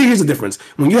 because here's the difference.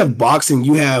 When you have boxing,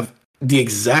 you have the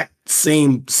exact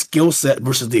same skill set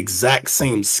versus the exact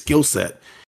same skill set.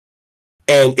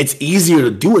 And it's easier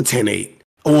to do a 10-8,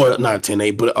 or not a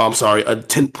 10-8, but I'm sorry, a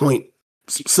 10-point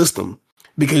system.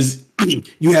 Because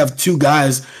you have two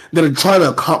guys that are trying to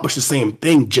accomplish the same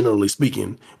thing, generally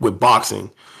speaking, with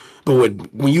boxing.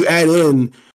 But when you add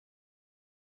in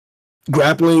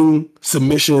grappling,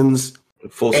 submissions,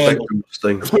 full spectrum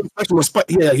thing.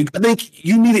 Yeah, I think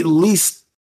you need at least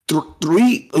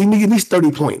three. You need at least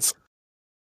 30 points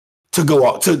to go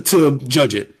out to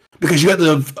judge it, because you have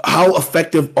to. How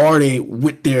effective are they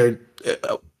with their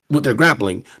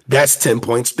grappling? That's 10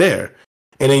 points there.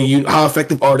 And then how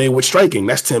effective are they with striking?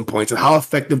 That's 10 points. And how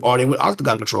effective are they with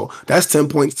octagon control? That's 10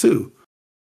 points too.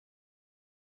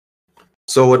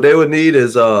 So what they would need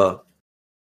is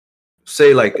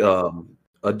say like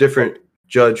a different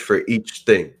judge for each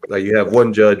thing. Like you have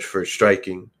one judge for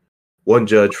striking, one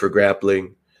judge for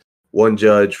grappling, one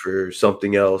judge for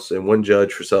something else, and one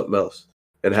judge for something else,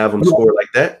 and have them score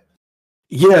like that.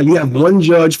 Yeah, you have one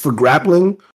judge for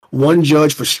grappling, one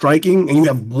judge for striking, and you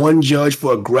have one judge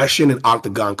for aggression and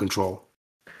octagon control.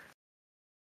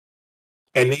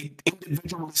 And they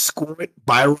individually score it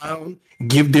by round,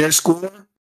 give their score.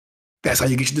 That's how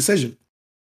you get your decision.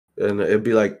 And it'd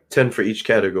be like 10 for each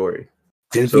category.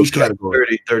 10 for each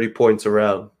category. 30 points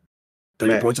around.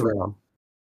 30 points around.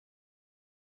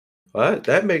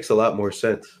 That makes a lot more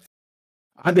sense.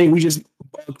 I think we just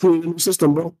created a new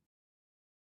system, bro.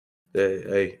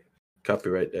 Hey,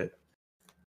 copyright that.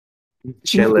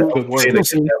 Can't let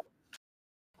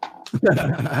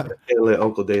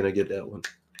Uncle Dana get that one.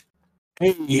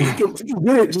 Hey, you can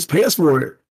get it. Just pay us for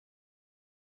it.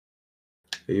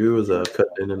 He was cutting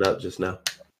in and out just now.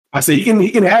 I said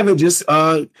he can have it. Just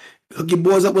hook your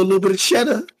boys up with a little bit of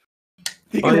cheddar.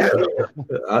 He can have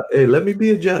it. Hey, let me be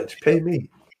a judge. Pay me.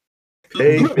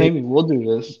 Pay me. We'll do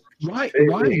this. Why?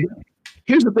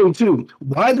 Here's the thing too.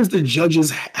 Why does the judges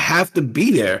have to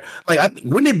be there? Like,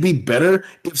 wouldn't it be better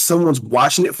if someone's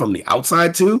watching it from the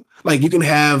outside too? Like, you can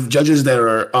have judges that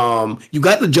are you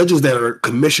got the judges that are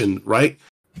commissioned, right?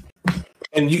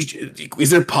 And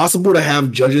is it possible to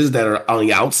have judges that are on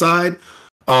the outside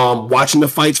watching the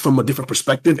fights from a different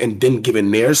perspective and then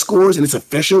giving their scores, and it's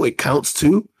official, it counts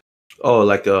too? Oh,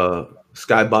 like a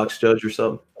skybox judge or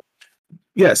something?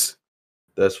 Yes.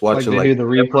 That's watching like the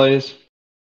replays.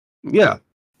 Yeah,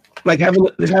 like having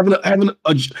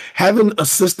a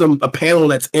system, a panel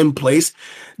that's in place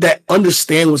that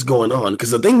understand what's going on.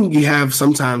 Because the thing you have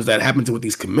sometimes that happens with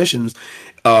these commissions,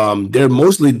 they're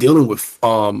mostly dealing with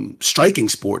striking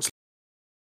sports.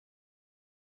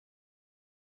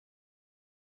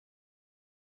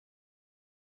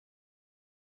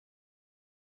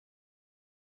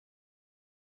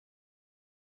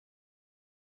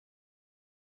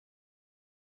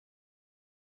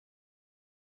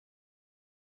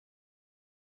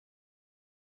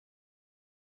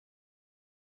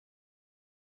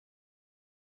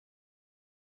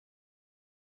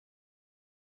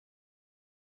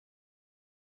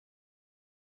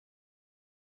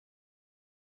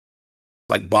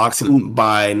 Like boxing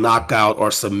by knockout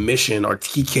or submission or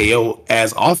TKO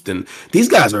as often. These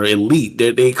guys are elite.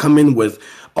 They come in with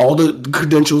all the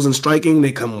credentials in striking.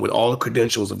 They come with all the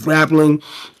credentials of grappling,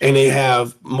 and they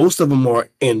have most of them are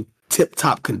in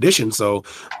tip-top condition. So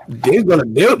they're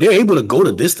able to go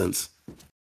the distance.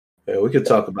 Yeah, we could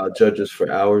talk about judges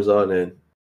for hours on end.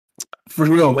 For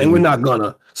real, and we're not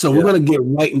gonna. So we're gonna get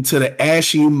right into the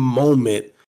ashy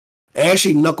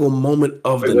knuckle moment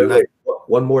of the night.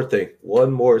 One more thing.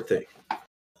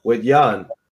 With Jan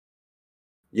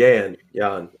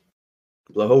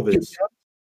Blachowicz.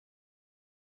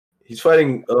 He's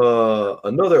fighting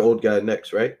another old guy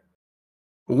next, right?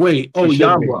 Wait,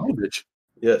 Jan Blachowicz.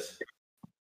 Yes.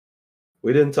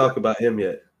 We didn't talk about him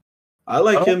yet. I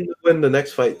like him to win the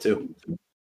next fight too.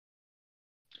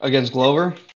 Against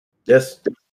Glover? Yes.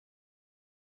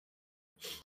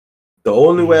 The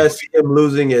only way I see him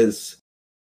losing is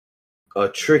a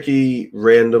tricky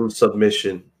random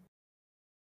submission.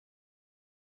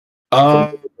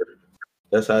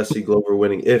 That's how I see Glover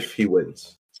winning if he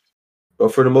wins.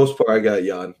 But for the most part, I got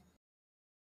Jan.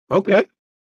 Okay.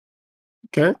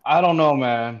 I don't know,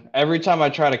 man. Every time I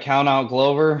try to count out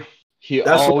Glover, he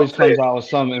That's what always I'm comes saying. out with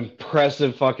some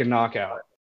impressive fucking knockout.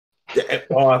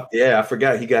 Yeah, I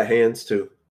forgot he got hands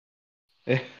too.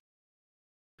 Yeah.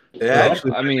 It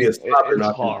actually I could mean, be a slobber it's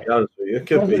knock, to hard. be honest with you. It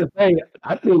could be.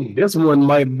 I think this one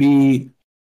might be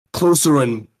closer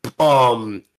and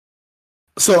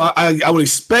so I would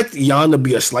expect Jan to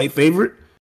be a slight favorite,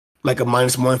 like a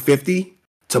minus 150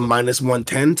 to minus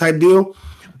 110 type deal.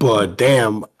 But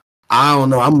damn, I don't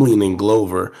know. I'm leaning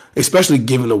Glover, especially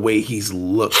given the way he's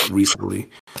looked recently.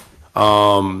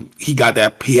 He got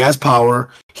that. He has power.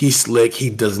 He's slick. He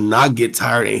does not get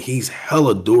tired, and he's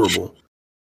hella durable.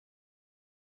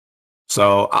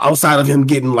 So outside of him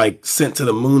getting like sent to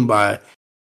the moon by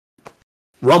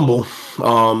Rumble,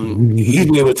 he's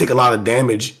been able to take a lot of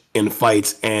damage in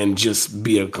fights and just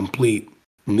be a complete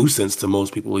nuisance to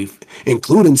most people,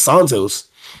 including Santos,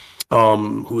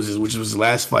 which was his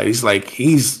last fight. He's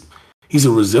a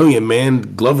resilient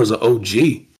man. Glover's an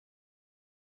OG.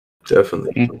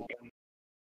 Definitely.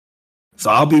 So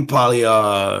I'll be probably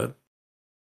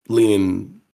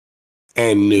leaning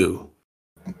and new.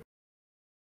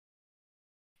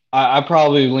 I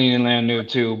probably lean in Ngannou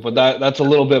too, but that's a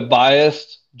little bit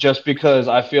biased just because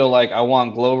I feel like I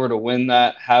want Glover to win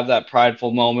that, have that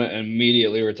prideful moment, and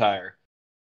immediately retire.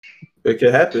 It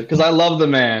could happen. Because I love the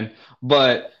man,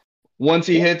 but once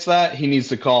he hits that, he needs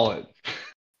to call it.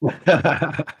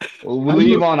 We'll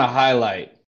leave on a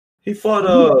highlight. He fought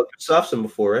Gustafsson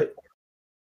before, right?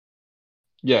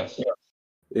 Yes.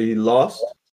 He lost.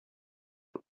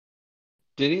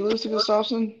 Did he lose to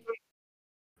Gustafsson?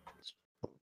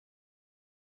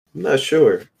 I'm not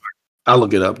sure. I'll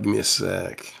look it up. Give me a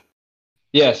sec.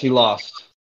 Yes, he lost.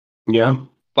 Yeah.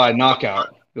 By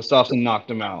knockout. Gustafsson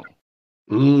knocked him out.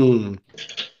 He's been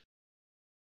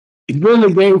in the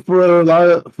game for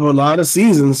a lot of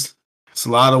seasons. It's a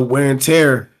lot of wear and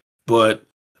tear. But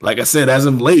like I said, as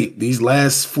of late, these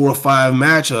last 4 or 5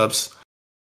 matchups,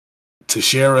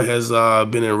 Teixeira has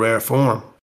been in rare form.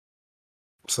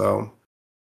 So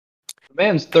the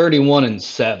man's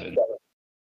 31-7.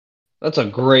 That's a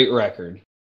great record.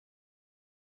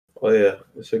 Oh yeah,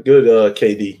 it's a good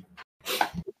KD.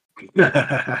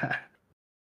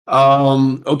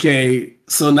 Okay,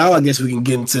 so now I guess we can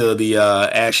get into the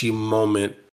ashy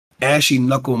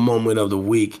knuckle moment of the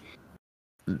week.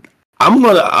 I'm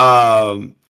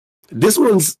gonna this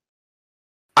one's,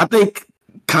 I think,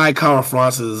 Kai Kara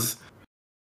France's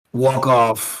walk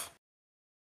off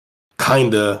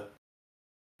kinda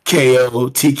KO,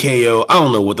 TKO. I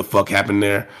don't know what the fuck happened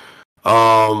there.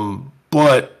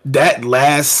 But that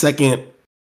last second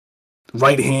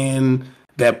right hand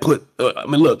that put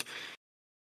look,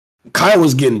 Kai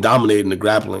was getting dominated in the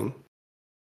grappling.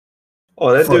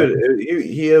 Oh, that dude,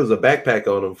 he has a backpack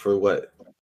on him for what?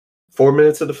 4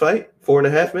 minutes of the fight?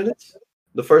 4.5 minutes?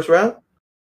 The first round?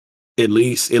 At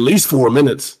least 4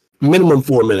 minutes. Minimum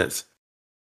 4 minutes.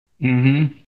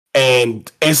 Mm-hmm.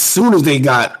 And as soon as they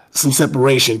got some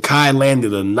separation, Kai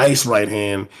landed a nice right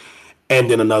hand, and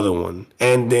then another one,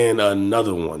 and then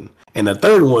another one. And the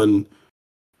third one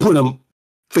put him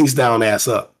face down, ass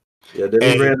up. Yeah, then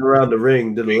he ran around the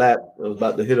ring, did a lap. I was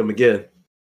about to hit him again.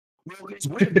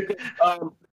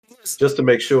 Just to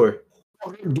make sure.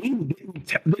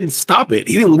 Didn't stop it.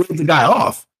 He didn't wave the guy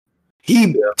off.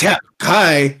 He tapped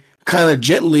Kai kind of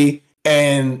gently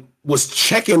and was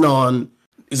checking on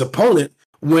his opponent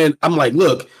when I'm like,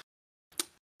 look,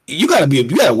 you gotta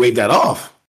wave that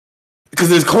off. Because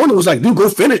his corner was like, dude, go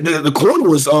finish. The corner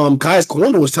was Kai's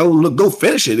corner was telling him, look, go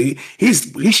finish it.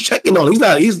 He's checking on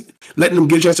him. He's letting him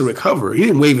get a chance to recover. He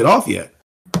didn't wave it off yet.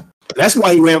 That's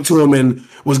why he ran up to him and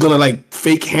was gonna like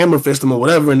fake hammer fist him or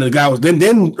whatever. And the guy was then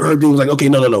her dude was like, okay,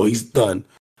 no, he's done.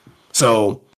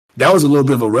 So that was a little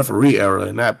bit of a referee error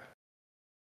in that.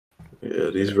 Yeah,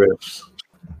 these refs.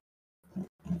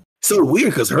 So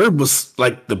weird because Herb was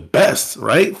like the best,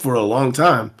 right, for a long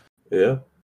time. Yeah.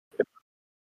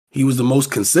 He was the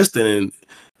most consistent, and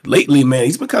lately, man,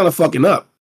 he's been kind of fucking up.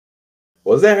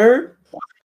 Was that Herb?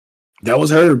 That was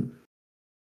Herb.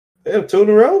 Damn, 2 in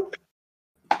a row?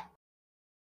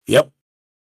 Yep.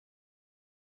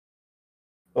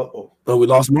 Uh-oh. Oh, we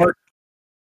lost Mark?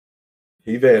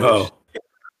 He vanished. Oh.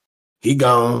 He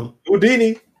gone.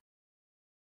 Houdini.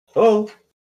 Oh.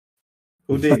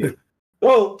 Houdini.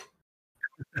 Oh.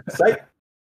 Psych.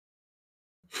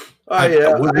 Oh yeah,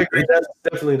 I agree. That's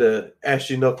definitely the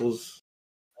Ashy Knuckles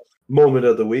moment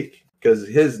of the week because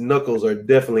his knuckles are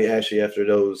definitely ashy after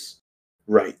those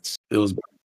rights. It was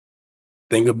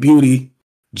thing of beauty,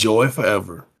 joy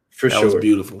forever. For that sure. was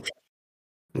beautiful.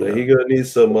 Yeah. He gonna need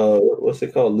some what's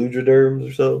it called, Lubriderms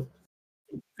or something.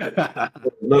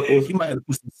 Knuckles. He might have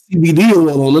put some CBD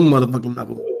oil on them motherfucking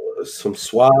knuckles. Some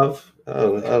Suave. I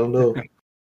don't know.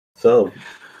 So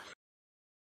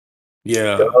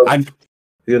yeah,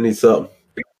 he'll need something.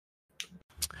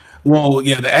 Well,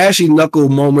 yeah, the ashy knuckle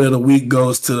moment of the week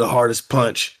goes to the hardest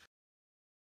punch,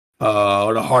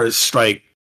 or the hardest strike,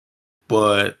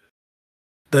 but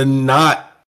the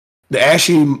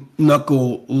ashy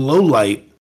knuckle low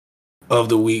light of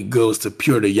the week goes to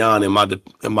Pure Yan in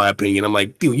my opinion. I'm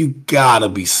like, dude, you gotta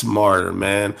be smarter,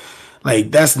 man.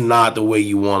 Like that's not the way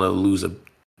you want to lose a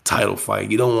title fight.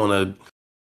 You don't want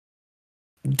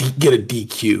to get a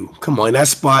DQ. Come on, in that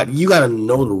spot, you gotta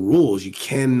know the rules. You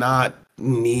cannot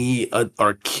knee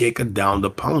or kick a downed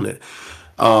opponent.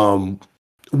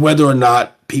 Whether or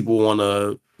not people want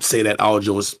to say that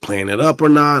Aljo is playing it up or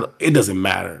not, it doesn't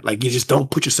matter. Like you just don't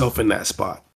put yourself in that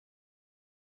spot.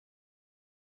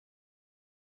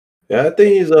 Yeah, I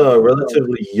think he's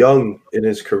relatively young in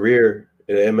his career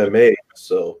in MMA,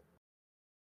 so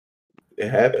it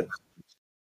happens.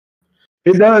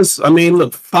 It does. I mean,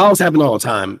 look, fouls happen all the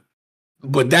time,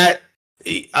 but that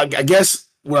I guess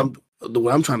what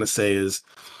I'm trying to say is,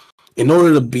 in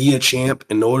order to be a champ,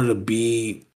 in order to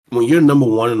be when you're number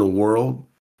one in the world,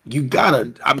 you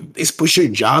gotta. It's your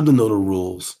job to know the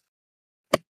rules.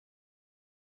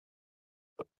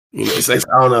 You know, it's like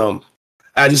I don't know.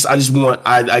 I just want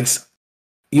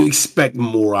you expect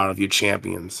more out of your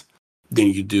champions than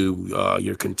you do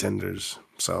your contenders.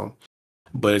 So,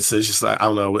 but it's just like I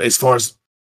don't know. As far as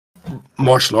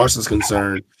martial arts is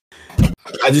concerned,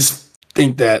 I just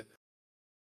think that,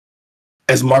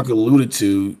 as Mark alluded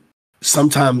to,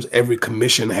 sometimes every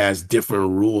commission has different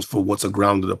rules for what's a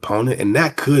grounded opponent, and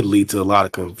that could lead to a lot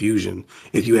of confusion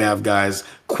if you have guys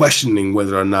questioning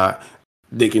whether or not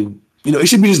they can. You know, it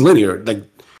should be just linear. Like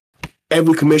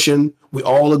every commission, we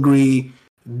all agree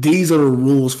these are the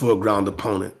rules for a ground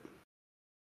opponent.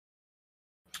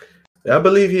 I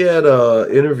believe he had an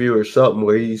interview or something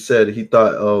where he said he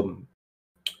thought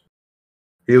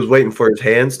he was waiting for his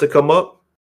hands to come up.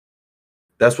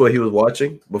 That's what he was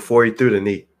watching before he threw the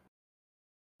knee.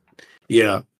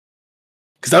 Yeah.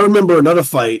 Because I remember another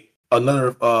fight,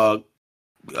 I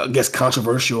guess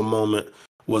controversial moment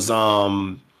was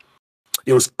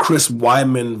it was Chris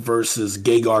Weidman versus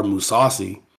Gegard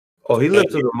Mousasi. Oh, he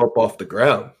lifted him up off the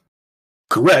ground.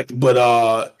 Correct, but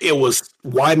it was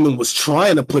Weidman was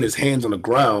trying to put his hands on the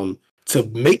ground to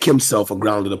make himself a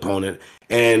grounded opponent,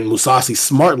 and Mousasi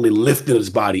smartly lifted his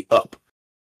body up.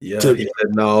 Yeah, he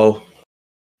said no.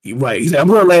 Right, he said, "I'm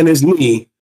going to land his knee,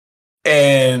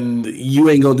 and you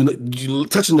ain't going to do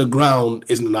touching the ground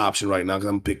isn't an option right now because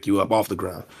I'm going to pick you up off the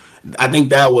ground." I think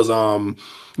that was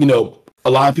you know, a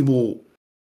lot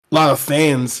of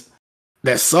fans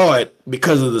that saw it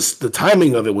because of the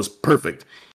timing of it was perfect.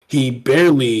 He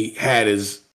barely had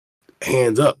his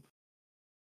hands up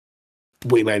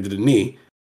when he landed the knee.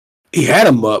 He had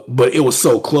him up, but it was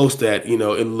so close that, you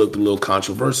know, it looked a little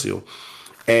controversial.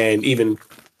 And even,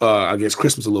 I guess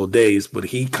Chris was a little dazed, but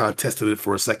he contested it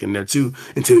for a second there too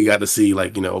until he got to see,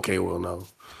 like, you know, okay, well, no.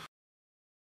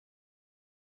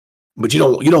 But you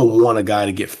don't want a guy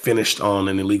to get finished on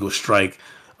an illegal strike.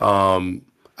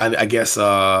 I guess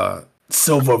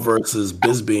Silva versus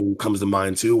Bisping comes to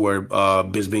mind too, where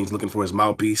Bisping's looking for his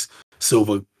mouthpiece.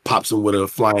 Silva pops him with a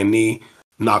flying knee,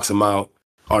 knocks him out,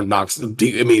 or knocks. I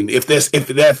mean, if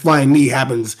that flying knee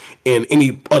happens in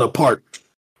any other part,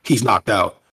 he's knocked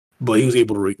out. But he was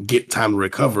able to get time to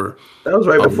recover. That was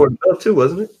right before the bell too,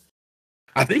 wasn't it?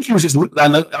 I think he was just.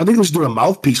 I think he was doing a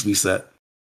mouthpiece reset.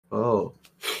 Oh,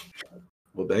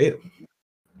 well, damn.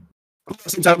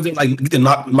 Sometimes they like get the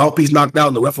mouthpiece knocked out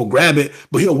and the ref will grab it,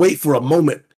 but he'll wait for a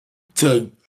moment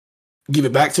to give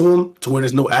it back to him to where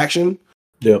there's no action.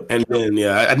 Yeah. And then,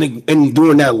 yeah, I think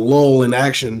during that lull in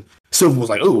action, Silva was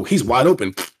like, oh, he's wide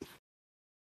open.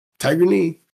 Tiger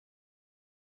knee.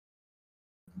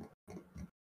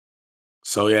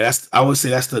 So, yeah, I would say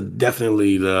that's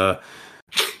definitely that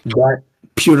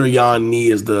Pure Yan knee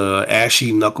is the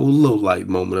ashy knuckle low light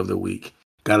moment of the week.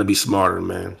 Got to be smarter,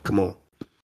 man. Come on.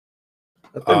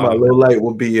 I think my low light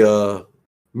will be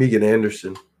Megan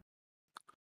Anderson.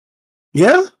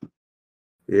 Yeah?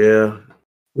 Yeah.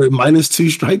 With -2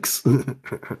 strikes?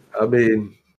 I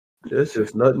mean, there's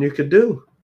just nothing you could do.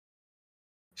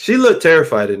 She looked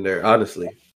terrified in there, honestly.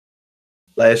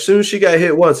 Like as soon as she got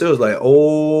hit once, it was like,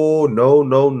 oh no,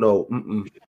 no, no. Mm-mm.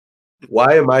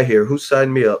 Why am I here? Who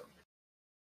signed me up?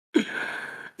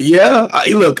 Yeah,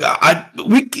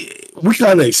 we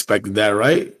kind of expected that,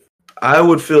 right? I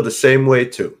would feel the same way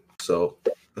too. So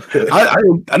I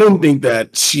don't think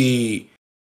that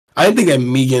I didn't think that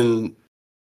Megan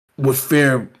would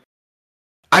fare.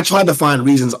 I tried to find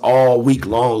reasons all week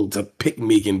long to pick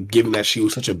Megan, given that she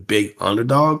was such a big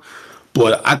underdog,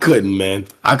 but I couldn't, man.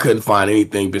 I couldn't find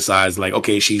anything besides like,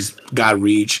 okay, she's got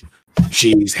reach,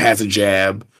 she's has a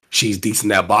jab, she's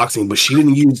decent at boxing, but she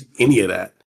didn't use any of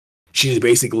that. She's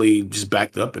basically just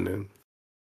backed up and then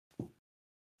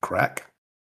crack.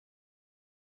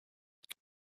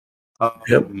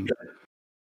 Yep.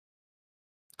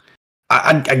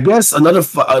 I guess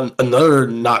another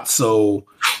not so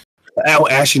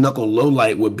ashy knuckle low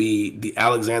light would be the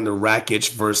Alexander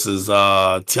Rakic versus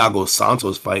Thiago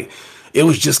Santos fight. It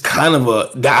was just kind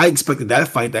of I expected that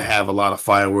fight to have a lot of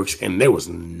fireworks, and there was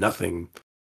nothing.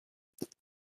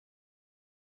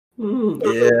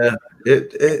 Yeah,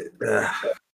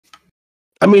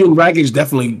 I mean, Rakic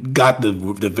definitely got the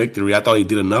victory. I thought he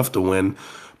did enough to win,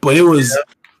 but it was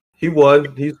he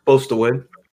won. He's supposed to win.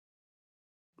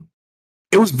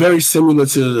 It was very similar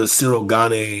to the Cyril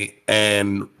Gane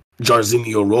and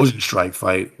Jairzinho Rosenstrike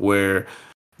fight, where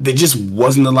there just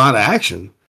wasn't a lot of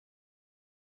action.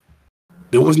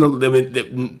 There was no.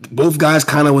 Both guys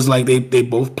kind of was like they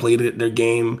both played their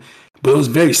game, but it was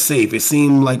very safe. It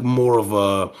seemed like more of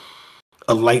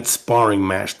a light sparring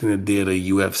match than it did a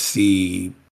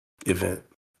UFC event.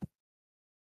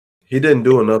 He didn't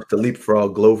do enough to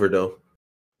leapfrog Glover, though.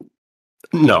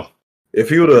 No. If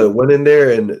he would have went in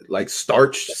there and like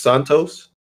starched Santos,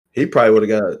 he probably would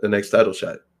have got the next title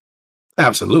shot.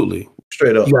 Absolutely.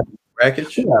 Straight up. Yeah.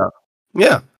 Rakic?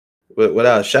 Yeah.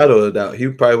 Without a shadow of a doubt, he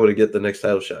probably would have get the next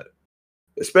title shot.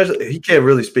 Especially, he can't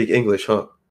really speak English, huh?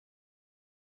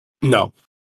 No.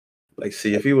 Like,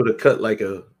 see, if he would have cut like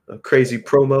a crazy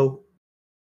promo,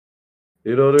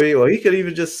 you know what I mean? Or he could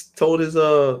even just told his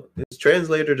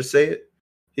translator to say it.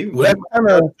 He would have got a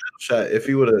title shot if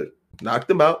he would have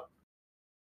knocked him out,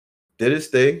 did his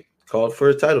thing, called for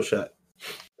a title shot.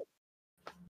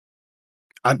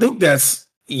 I think that's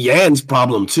Yan's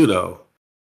problem too, though.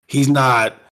 He's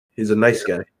a nice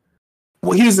guy.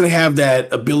 Well, he doesn't have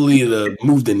that ability to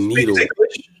move the needle.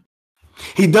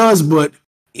 He does, but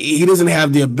he doesn't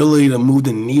have the ability to move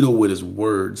the needle with his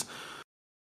words.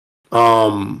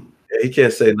 Yeah, he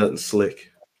can't say nothing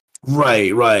slick.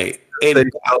 Right.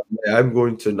 And I'm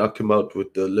going to knock him out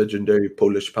with the legendary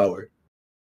Polish power.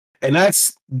 And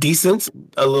that's decent,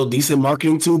 a little decent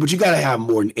marketing too, but you got to have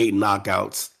more than 8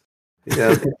 knockouts.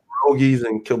 Yeah, pierogies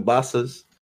and kielbasas.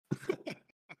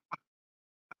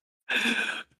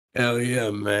 Hell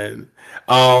yeah, man.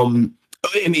 And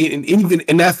even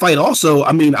in that fight also,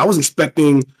 I mean, I was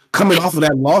expecting, coming off of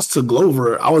that loss to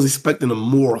Glover, I was expecting a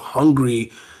more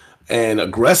hungry and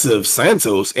aggressive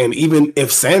Santos. And even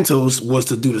if Santos was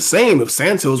to do the same, if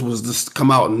Santos was to come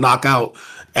out and knock out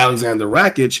Alexander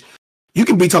Rakic, you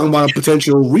can be talking about a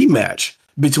potential rematch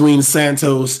between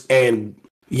Santos and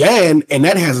Yan, and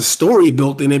that has a story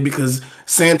built in it because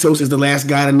Santos is the last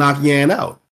guy to knock Yan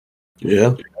out.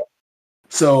 Yeah.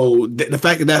 So the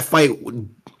fact that fight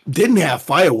didn't have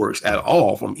fireworks at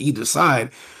all from either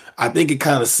side, I think it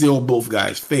kind of sealed both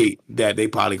guys' fate that they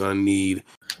probably going to need.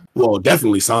 Well,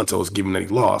 definitely Santos, given that he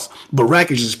lost, but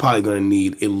Rakic is probably going to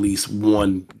need at least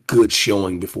one good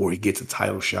showing before he gets a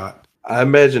title shot. I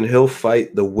imagine he'll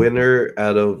fight the winner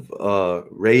out of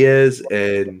Reyes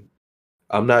and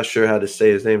I'm not sure how to say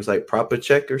his name. It's like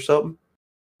Propacek or something.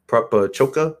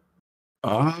 Propachoka.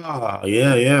 Ah,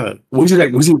 yeah.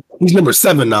 He's number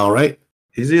 7 now, right?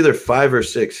 He's either 5 or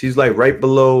 6. He's like right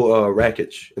below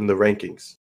Rakic in the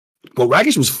rankings. Well,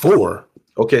 Rakic was 4.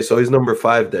 Okay, so he's number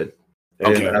 5 then.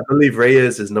 And okay. I believe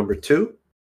Reyes is number 2,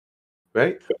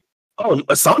 right? Oh,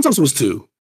 Santos was 2.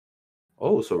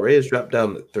 Oh, so Reyes dropped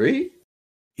down to 3?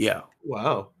 Yeah.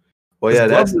 Wow. Well, yeah,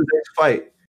 that's the next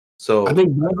fight. So I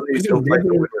think he'll fight the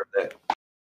winner of that.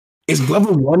 Is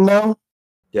Glover 1 now?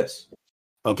 Yes.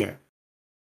 Okay.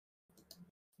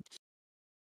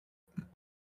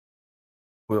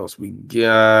 What else we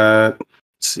got? Let's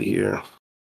see here.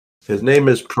 His name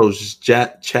is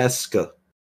Prochaska.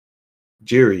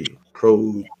 Jiri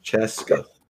Prochaska.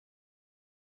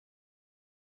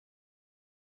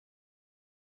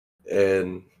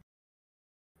 And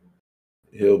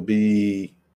he'll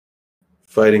be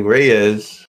fighting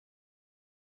Reyes.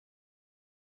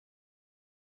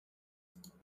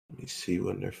 Let me see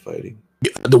when they're fighting.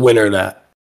 The winner of that.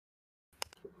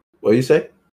 What do you say?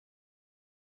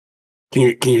 Can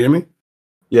you hear me?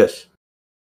 Yes.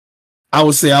 I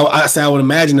would say I would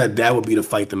imagine that would be the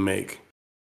fight to make.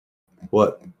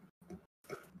 What?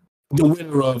 The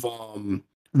winner of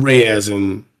Reyes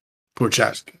and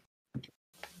Prochazka.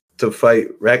 To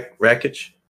fight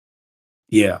Rakic?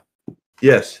 Yeah.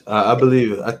 Yes, I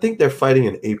believe it. I think they're fighting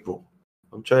in April.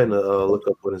 I'm trying to look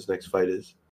up when his next fight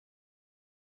is.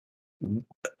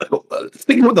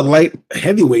 Speaking of the light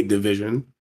heavyweight division,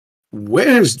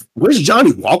 where's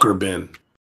Johnny Walker been?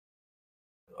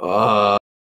 I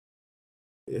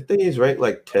think he's ranked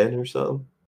like 10 or something.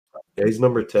 Yeah, he's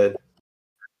number 10.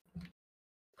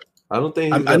 I don't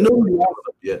think he's I know he lost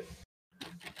yet.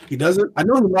 He doesn't. I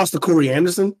know he lost to Corey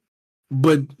Anderson,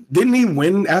 but didn't he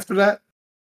win after that?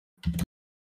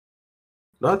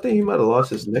 No, I think he might have lost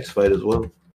his next fight as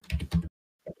well.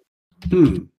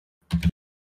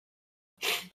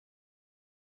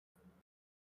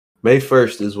 May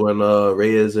 1st is when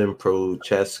Reyes and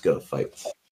Prochazka fights.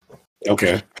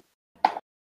 Okay.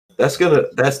 That's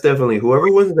definitely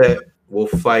whoever wins that will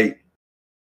fight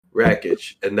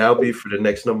Rakic, and that'll be for the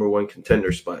next number one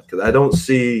contender spot. Because I don't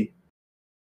see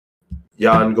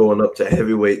Jan going up to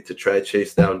heavyweight to try to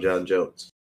chase down John Jones.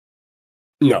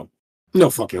 No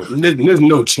fucking. There's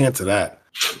no chance of that.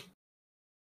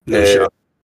 No shot.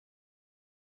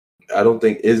 I don't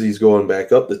think Izzy's going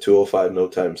back up to 205 no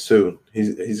time soon.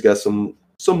 He's got some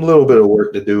little bit of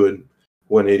work to do in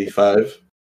 185.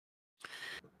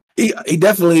 He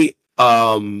definitely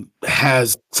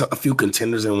has a few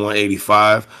contenders in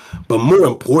 185, but more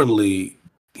importantly,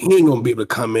 he ain't gonna be able to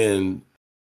come in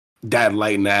that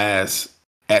light in the ass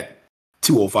at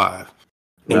 205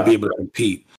 and be able to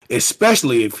compete,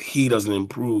 especially if he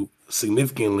doesn't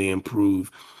significantly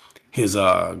improve his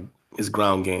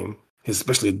ground game,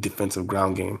 especially defensive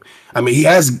ground game. I mean,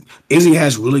 Izzy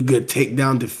has really good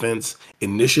takedown defense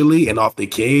initially and off the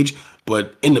cage,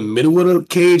 but in the middle of the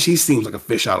cage, he seems like a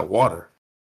fish out of water.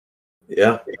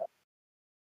 Yeah.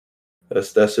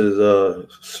 That's his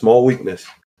small weakness.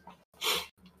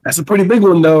 That's a pretty big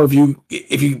one, though. If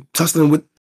you tussling with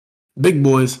big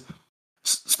boys.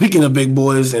 Speaking of big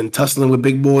boys and tussling with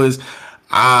big boys,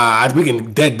 we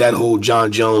can dead that whole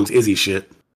John Jones Izzy shit.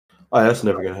 Oh, that's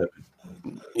never gonna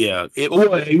happen. Yeah,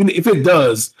 even if it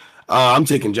does, I'm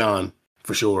taking John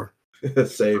for sure.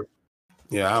 Same.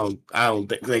 Yeah, I don't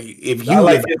think if you I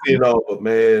like Izzy and all, but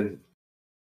man,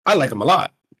 I like him a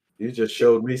lot. You just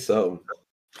showed me something.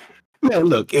 Man,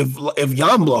 look, if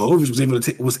Jan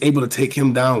Blachowicz was able to take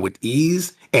him down with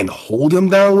ease and hold him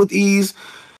down with ease,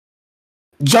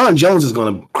 John Jones is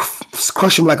going to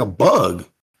crush him like a bug.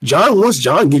 Once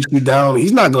John gets you down,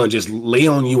 he's not going to just lay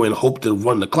on you and hope to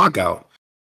run the clock out.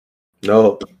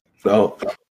 No.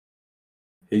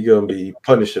 He's going to be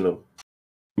punishing him.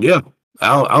 Yeah,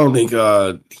 I don't think.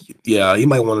 He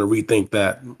might want to rethink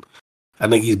that. I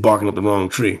think he's barking up the wrong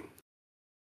tree.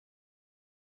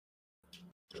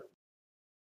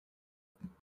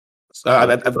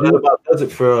 That about does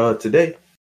it for today.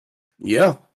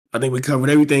 Yeah, I think we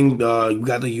covered everything. We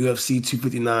got the UFC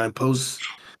 259 post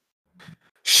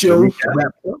show.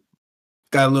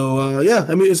 Got a little, I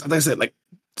mean, it's, like I said, like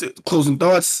closing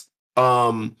thoughts.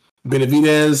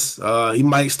 Benavidez, he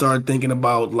might start thinking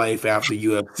about life after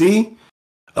UFC.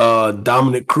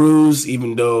 Dominic Cruz,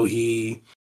 even though he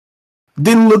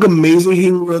didn't look amazing,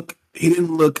 he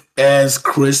didn't look as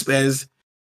crisp as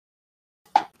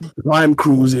Prime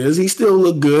Cruz is. He still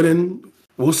looked good, and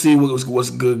we'll see what's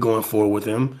good going forward with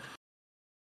him.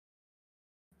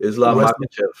 Islam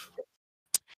Makhachev.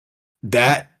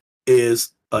 That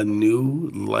is a new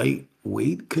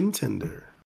lightweight contender.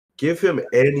 Give him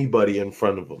anybody in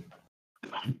front of him.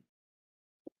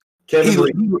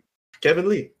 Kevin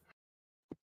Lee.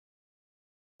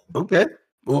 Okay.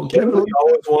 Well, Kevin Lee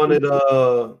always wanted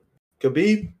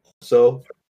Khabib, so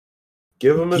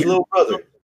give him his little brother.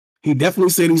 He definitely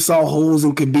said he saw holes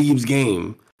in Khabib's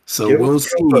game, so we'll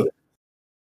see. Brother.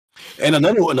 And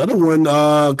another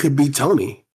one could be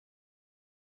Tony.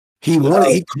 He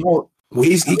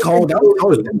called out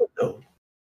Tony.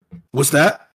 What's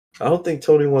that? I don't think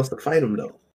Tony wants to fight him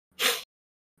though.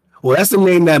 Well, that's the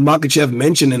name that Makhachev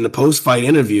mentioned in the post-fight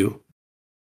interview.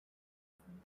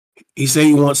 He said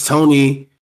he wants Tony.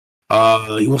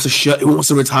 He wants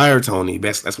to retire Tony.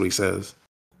 That's what he says.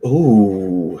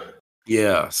 Ooh.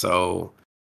 Yeah. So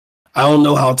I don't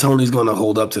know how Tony's going to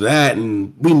hold up to that,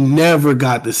 and we never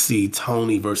got to see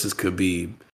Tony versus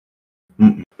Khabib.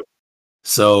 Mm-mm.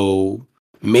 So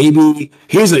maybe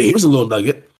here's a little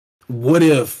nugget. What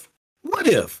if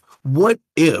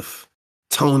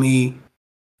Tony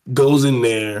goes in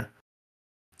there,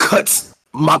 cuts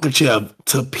Makhachev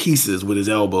to pieces with his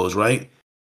elbows, right?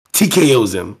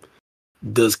 TKOs him.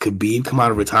 Does Khabib come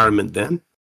out of retirement then?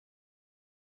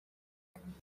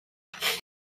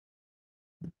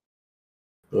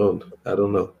 Oh, I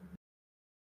don't know.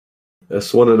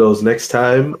 That's one of those next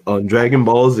time on Dragon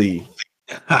Ball Z.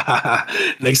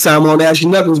 Next time on Ashy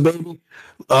Knuckles, baby.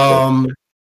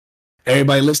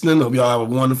 Everybody listening, hope y'all have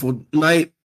a wonderful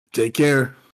night. Take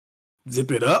care.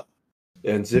 Zip it up.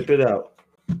 And zip it out.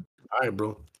 All right,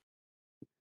 bro.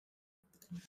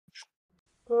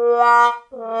 La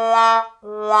la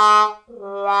la la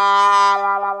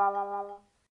la la la la la.